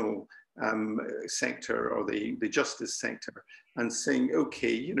criminal sector or the justice sector and saying,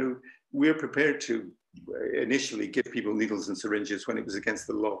 okay, we're prepared to initially give people needles and syringes when it was against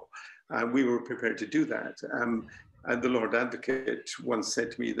the law. We were prepared to do that. And the Lord Advocate once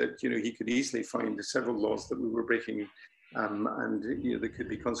said to me that, he could easily find several laws that we were breaking, and there could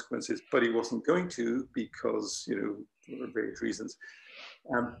be consequences, but he wasn't going to because, for various reasons.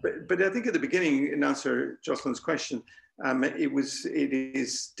 But I think at the beginning, in answer to Jocelyn's question, it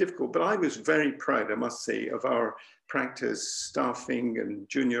is difficult, but I was very proud, I must say, of our practice staffing and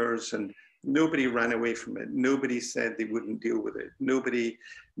juniors, and nobody ran away from it. Nobody said they wouldn't deal with it. Nobody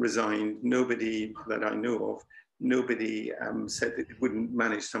resigned. Nobody that I know of. Nobody said that they wouldn't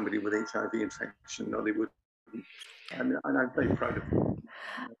manage somebody with HIV infection, or they wouldn't. And I'm very proud of them.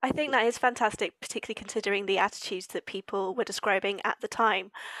 I think that is fantastic, particularly considering the attitudes that people were describing at the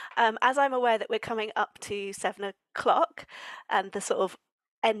time. As I'm aware that we're coming up to 7 o'clock and the sort of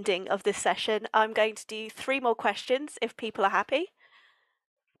ending of this session, I'm going to do 3 more questions if people are happy.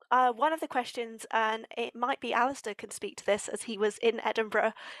 One of the questions, and it might be Alistair can speak to this as he was in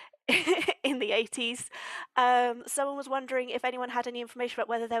Edinburgh in the 80s. Someone was wondering if anyone had any information about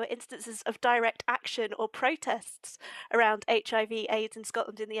whether there were instances of direct action or protests around HIV AIDS in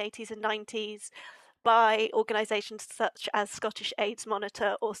Scotland in the 80s and 90s by organisations such as Scottish AIDS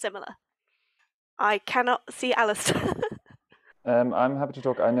Monitor or similar. I cannot see Alistair. I'm happy to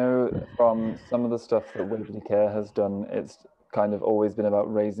talk. I know from some of the stuff that Waverley Care has done, it's kind of always been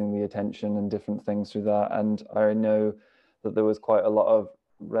about raising the attention and different things through that. And I know that there was quite a lot of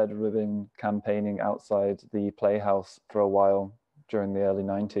red ribbon campaigning outside the Playhouse for a while during the early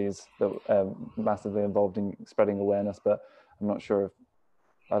 90s that massively involved in spreading awareness, but I'm not sure if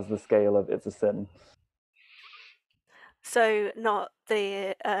as the scale of It's a Sin. So not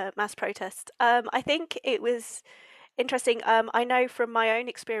the mass protest. I think it was interesting. I know from my own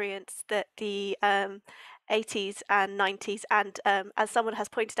experience that the 80s and 90s, and as someone has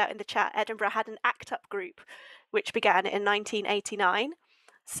pointed out in the chat, Edinburgh had an ACT UP group which began in 1989.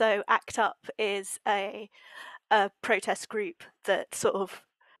 So ACT UP is a protest group that sort of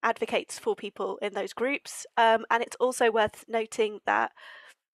advocates for people in those groups, and it's also worth noting that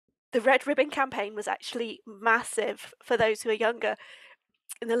the Red Ribbon campaign was actually massive for those who are younger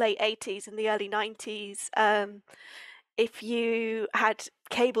in the late 80s and the early 90s. if you had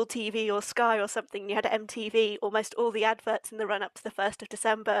cable TV or Sky or something, you had MTV, almost all the adverts in the run up to the 1st of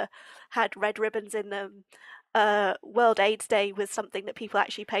December had red ribbons in them. World AIDS Day was something that people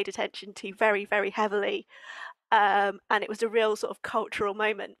actually paid attention to very, very heavily. And it was a real sort of cultural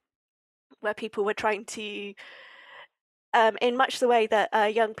moment where people were trying to, in much the way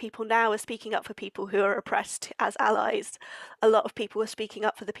that young people now are speaking up for people who are oppressed as allies, a lot of people were speaking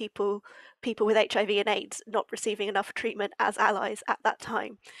up for the people with HIV and AIDS not receiving enough treatment as allies at that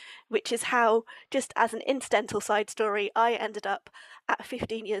time, which is how, just as an incidental side story, I ended up at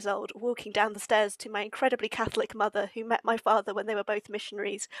 15 years old walking down the stairs to my incredibly Catholic mother, who met my father when they were both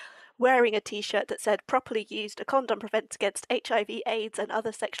missionaries, wearing a t-shirt that said, "Properly used, a condom prevents against HIV, AIDS and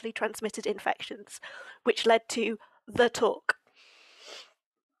other sexually transmitted infections," which led to the talk.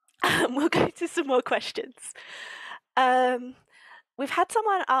 We'll go to some more questions. We've had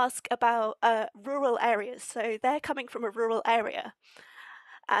someone ask about rural areas. So they're coming from a rural area.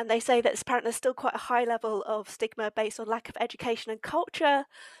 And they say that apparently there's still quite a high level of stigma based on lack of education and culture,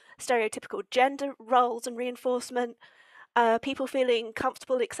 stereotypical gender roles and reinforcement, people feeling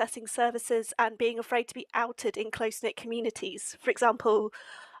comfortable accessing services and being afraid to be outed in close-knit communities. For example,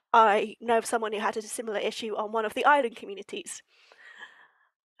 I know of someone who had a similar issue on one of the island communities.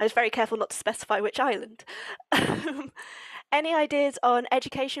 I was very careful not to specify which island. Any ideas on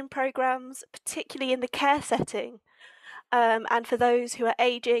education programs, particularly in the care setting, and for those who are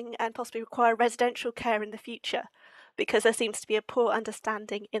aging and possibly require residential care in the future, because there seems to be a poor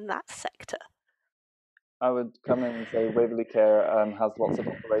understanding in that sector? I would come in and say Waverley Care has lots of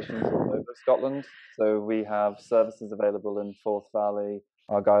operations all over Scotland. So we have services available in Forth Valley,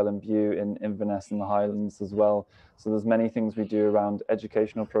 Argyll and Bute, in Inverness and the Highlands as well. So there's many things we do around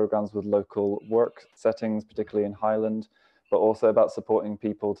educational programs with local work settings, particularly in Highland, but also about supporting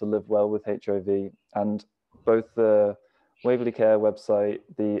people to live well with HIV. And both the Waverley Care website,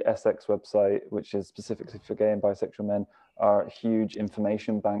 the Essex website, which is specifically for gay and bisexual men, are huge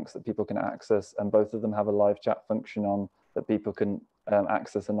information banks that people can access, and both of them have a live chat function on that people can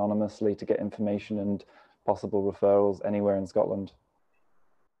access anonymously to get information and possible referrals anywhere in Scotland.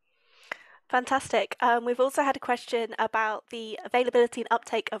 Fantastic. We've also had a question about the availability and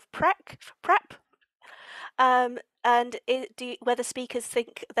uptake of PrEP. And whether speakers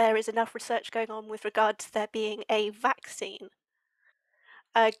think there is enough research going on with regard to there being a vaccine.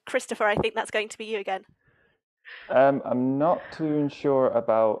 Christopher, I think that's going to be you again. I'm not too sure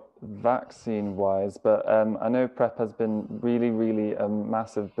about vaccine-wise, but I know PrEP has been really a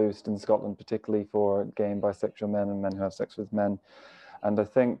massive boost in Scotland, particularly for gay and bisexual men and men who have sex with men. And I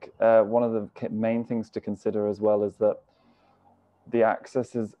think one of the main things to consider as well is that the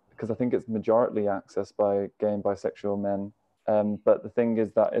access is, because I think it's majority accessed by gay and bisexual men, but the thing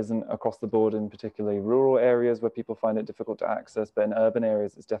is that isn't across the board in particularly rural areas where people find it difficult to access, but in urban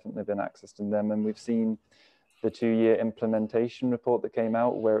areas it's definitely been accessed in them. And we've seen the 2-year implementation report that came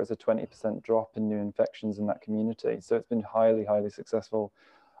out where it was a 20% drop in new infections in that community. So it's been highly successful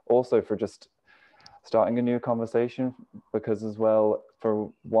also for just starting a new conversation, because as well,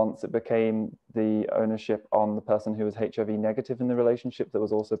 for once it became the ownership on the person who was HIV negative in the relationship that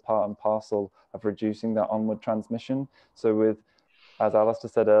was also part and parcel of reducing that onward transmission. So with, as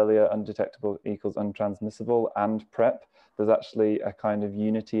Alistair said earlier, undetectable equals untransmissible and PrEP, there's actually a kind of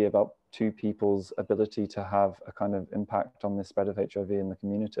unity about two people's ability to have a kind of impact on the spread of HIV in the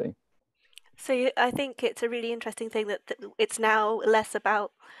community. So I think it's a really interesting thing that it's now less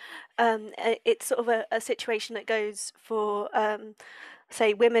about, it's sort of a situation that goes for,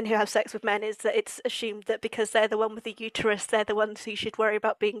 say, women who have sex with men, is that it's assumed that because they're the one with the uterus, they're the ones who should worry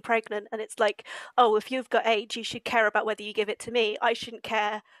about being pregnant. And it's like, oh, if you've got AIDS, you should care about whether you give it to me. I shouldn't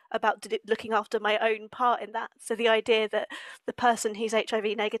care about looking after my own part in that. So the idea that the person who's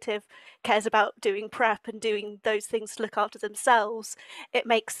HIV negative cares about doing PrEP and doing those things to look after themselves, it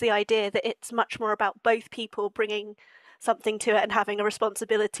makes the idea that it's much more about both people bringing something to it and having a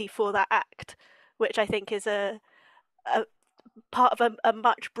responsibility for that act, which I think is a part of a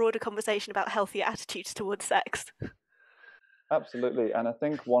much broader conversation about healthier attitudes towards sex. Absolutely. And I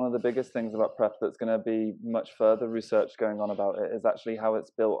think one of the biggest things about PrEP that's going to be much further research going on about it is actually how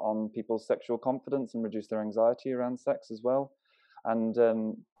it's built on people's sexual confidence and reduce their anxiety around sex as well.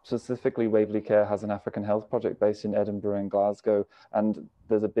 And specifically, Waverley Care has an African health project based in Edinburgh and Glasgow, and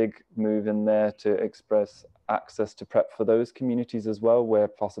there's a big move in there to express access to PrEP for those communities as well, where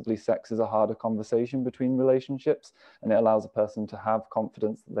possibly sex is a harder conversation between relationships, and it allows a person to have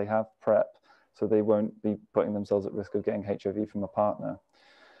confidence that they have PrEP, so they won't be putting themselves at risk of getting HIV from a partner.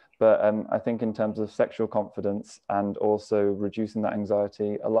 But I think in terms of sexual confidence and also reducing that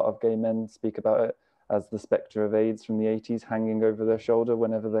anxiety, a lot of gay men speak about it as the spectre of AIDS from the 80s hanging over their shoulder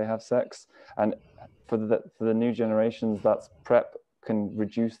whenever they have sex. And for the new generations, that's PrEP can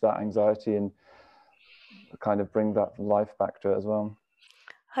reduce that anxiety and kind of bring that life back to it as well.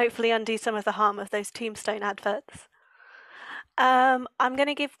 Hopefully undo some of the harm of those tombstone adverts. I'm going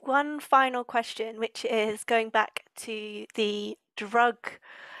to give one final question, which is going back to the drug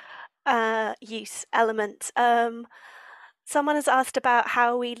use element. Someone has asked about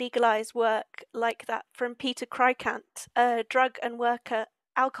how we legalise work like that from Peter Krykant, a drug and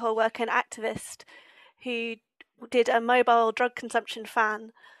alcohol worker and activist who did a mobile drug consumption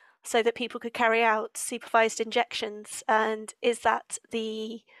ban so that people could carry out supervised injections. And is that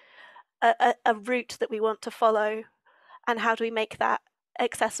a route that we want to follow? And how do we make that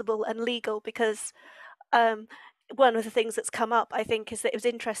accessible and legal? Because one of the things that's come up, I think, is that it was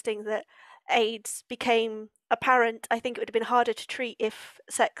interesting that AIDS became apparent. I think it would have been harder to treat if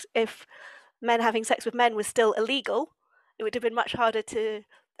men having sex with men was still illegal. It would have been much harder to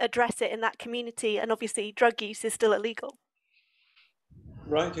address it in that community, and obviously drug use is still illegal.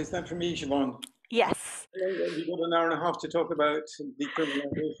 Right, is that for me, Siobhan? Yes. We've got an hour and a half to talk about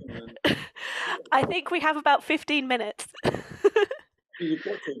decriminalisation. I think we have about 15 minutes. You've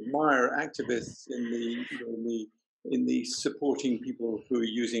got to admire activists in the supporting people who are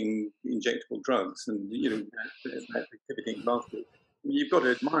using injectable drugs and that activity in Glasgow. You've got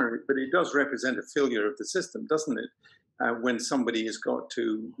to admire it, but it does represent a failure of the system, doesn't it? When somebody has got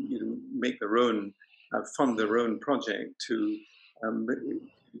to make their own, fund their own project to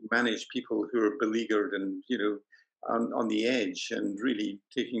manage people who are beleaguered and on the edge and really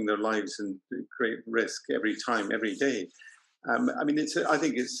taking their lives in great risk every time, every day. I mean, I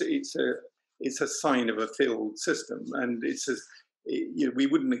think it's a sign of a failed system, and we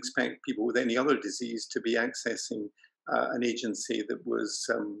wouldn't expect people with any other disease to be accessing an agency that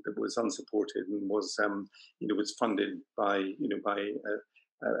was unsupported and was funded by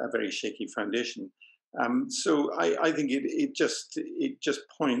a very shaky foundation. So I think it just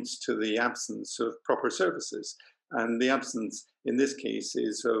points to the absence of proper services, and the absence in this case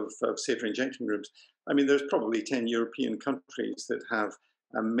is of safer injecting rooms. I mean, there's probably 10 European countries that have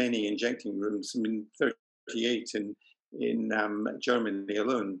many injecting rooms. I mean, 38 in Germany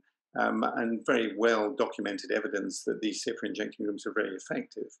alone, and very well documented evidence that these safer injecting rooms are very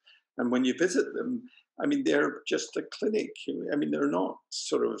effective. And when you visit them, I mean, they're just a clinic. I mean, they're not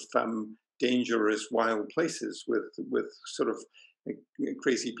sort of dangerous, wild places with sort of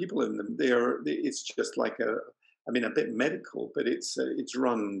crazy people in them. It's just like a bit medical, but it's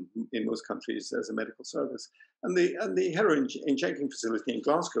run in most countries as a medical service. And the heroin injecting facility in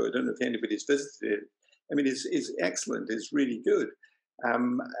Glasgow, I don't know if anybody's visited it. I mean, is excellent. It's really good,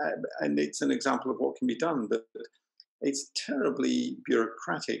 and it's an example of what can be done. But it's terribly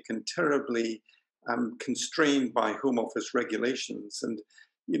bureaucratic and terribly constrained by Home Office regulations. And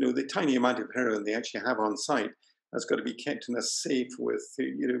the tiny amount of heroin they actually have on site has got to be kept in a safe with.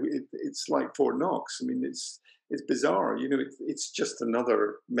 It's like Fort Knox. I mean, it's bizarre. It's just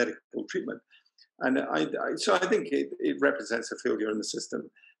another medical treatment. And so I think it represents a failure in the system.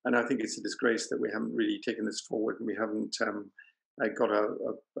 And I think it's a disgrace that we haven't really taken this forward, and we haven't got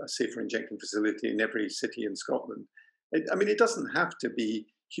a safer injecting facility in every city in Scotland. It doesn't have to be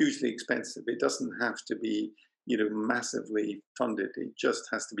hugely expensive. It doesn't have to be, massively funded. It just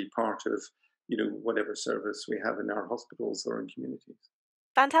has to be part of, whatever service we have in our hospitals or in communities.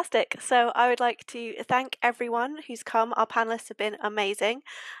 Fantastic. So I would like to thank everyone who's come. Our panelists have been amazing.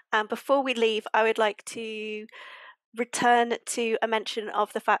 And before we leave, I would like to return to a mention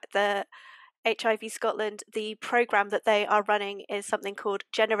of the fact that HIV Scotland, the programme that they are running is something called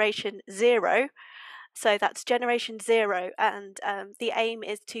Generation Zero. So that's Generation Zero. And the aim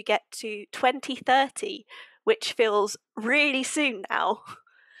is to get to 2030, which feels really soon now,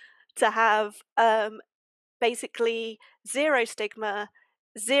 to have basically zero stigma,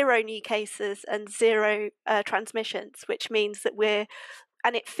 zero new cases and zero transmissions, which means that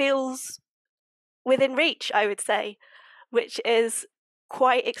it feels within reach, I would say, which is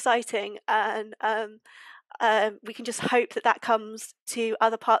quite exciting. And we can just hope that comes to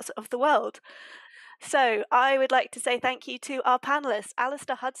other parts of the world. So I would like to say thank you to our panellists,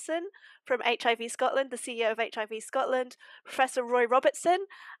 Alistair Hudson from HIV Scotland, the CEO of HIV Scotland, Professor Roy Robertson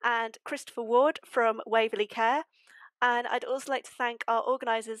and Christopher Ward from Waverley Care. And I'd also like to thank our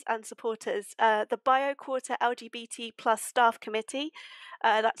organisers and supporters, the BioQuarter LGBT Plus Staff Committee,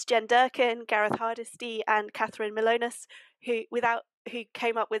 that's Jen Durkin, Gareth Hardesty and Catherine Milonas, who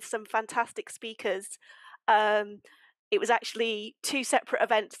came up with some fantastic speakers. It was actually 2 separate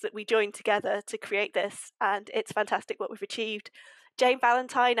events that we joined together to create this, and it's fantastic what we've achieved. Jane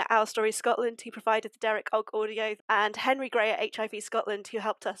Valentine at Our Story Scotland, who provided the Derek Ogg audio, and Henry Gray at HIV Scotland, who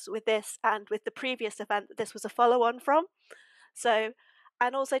helped us with this and with the previous event that this was a follow-on from. So,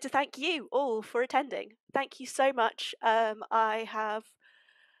 and also to thank you all for attending. Thank you so much. I have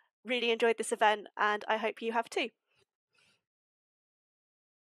really enjoyed this event, and I hope you have too.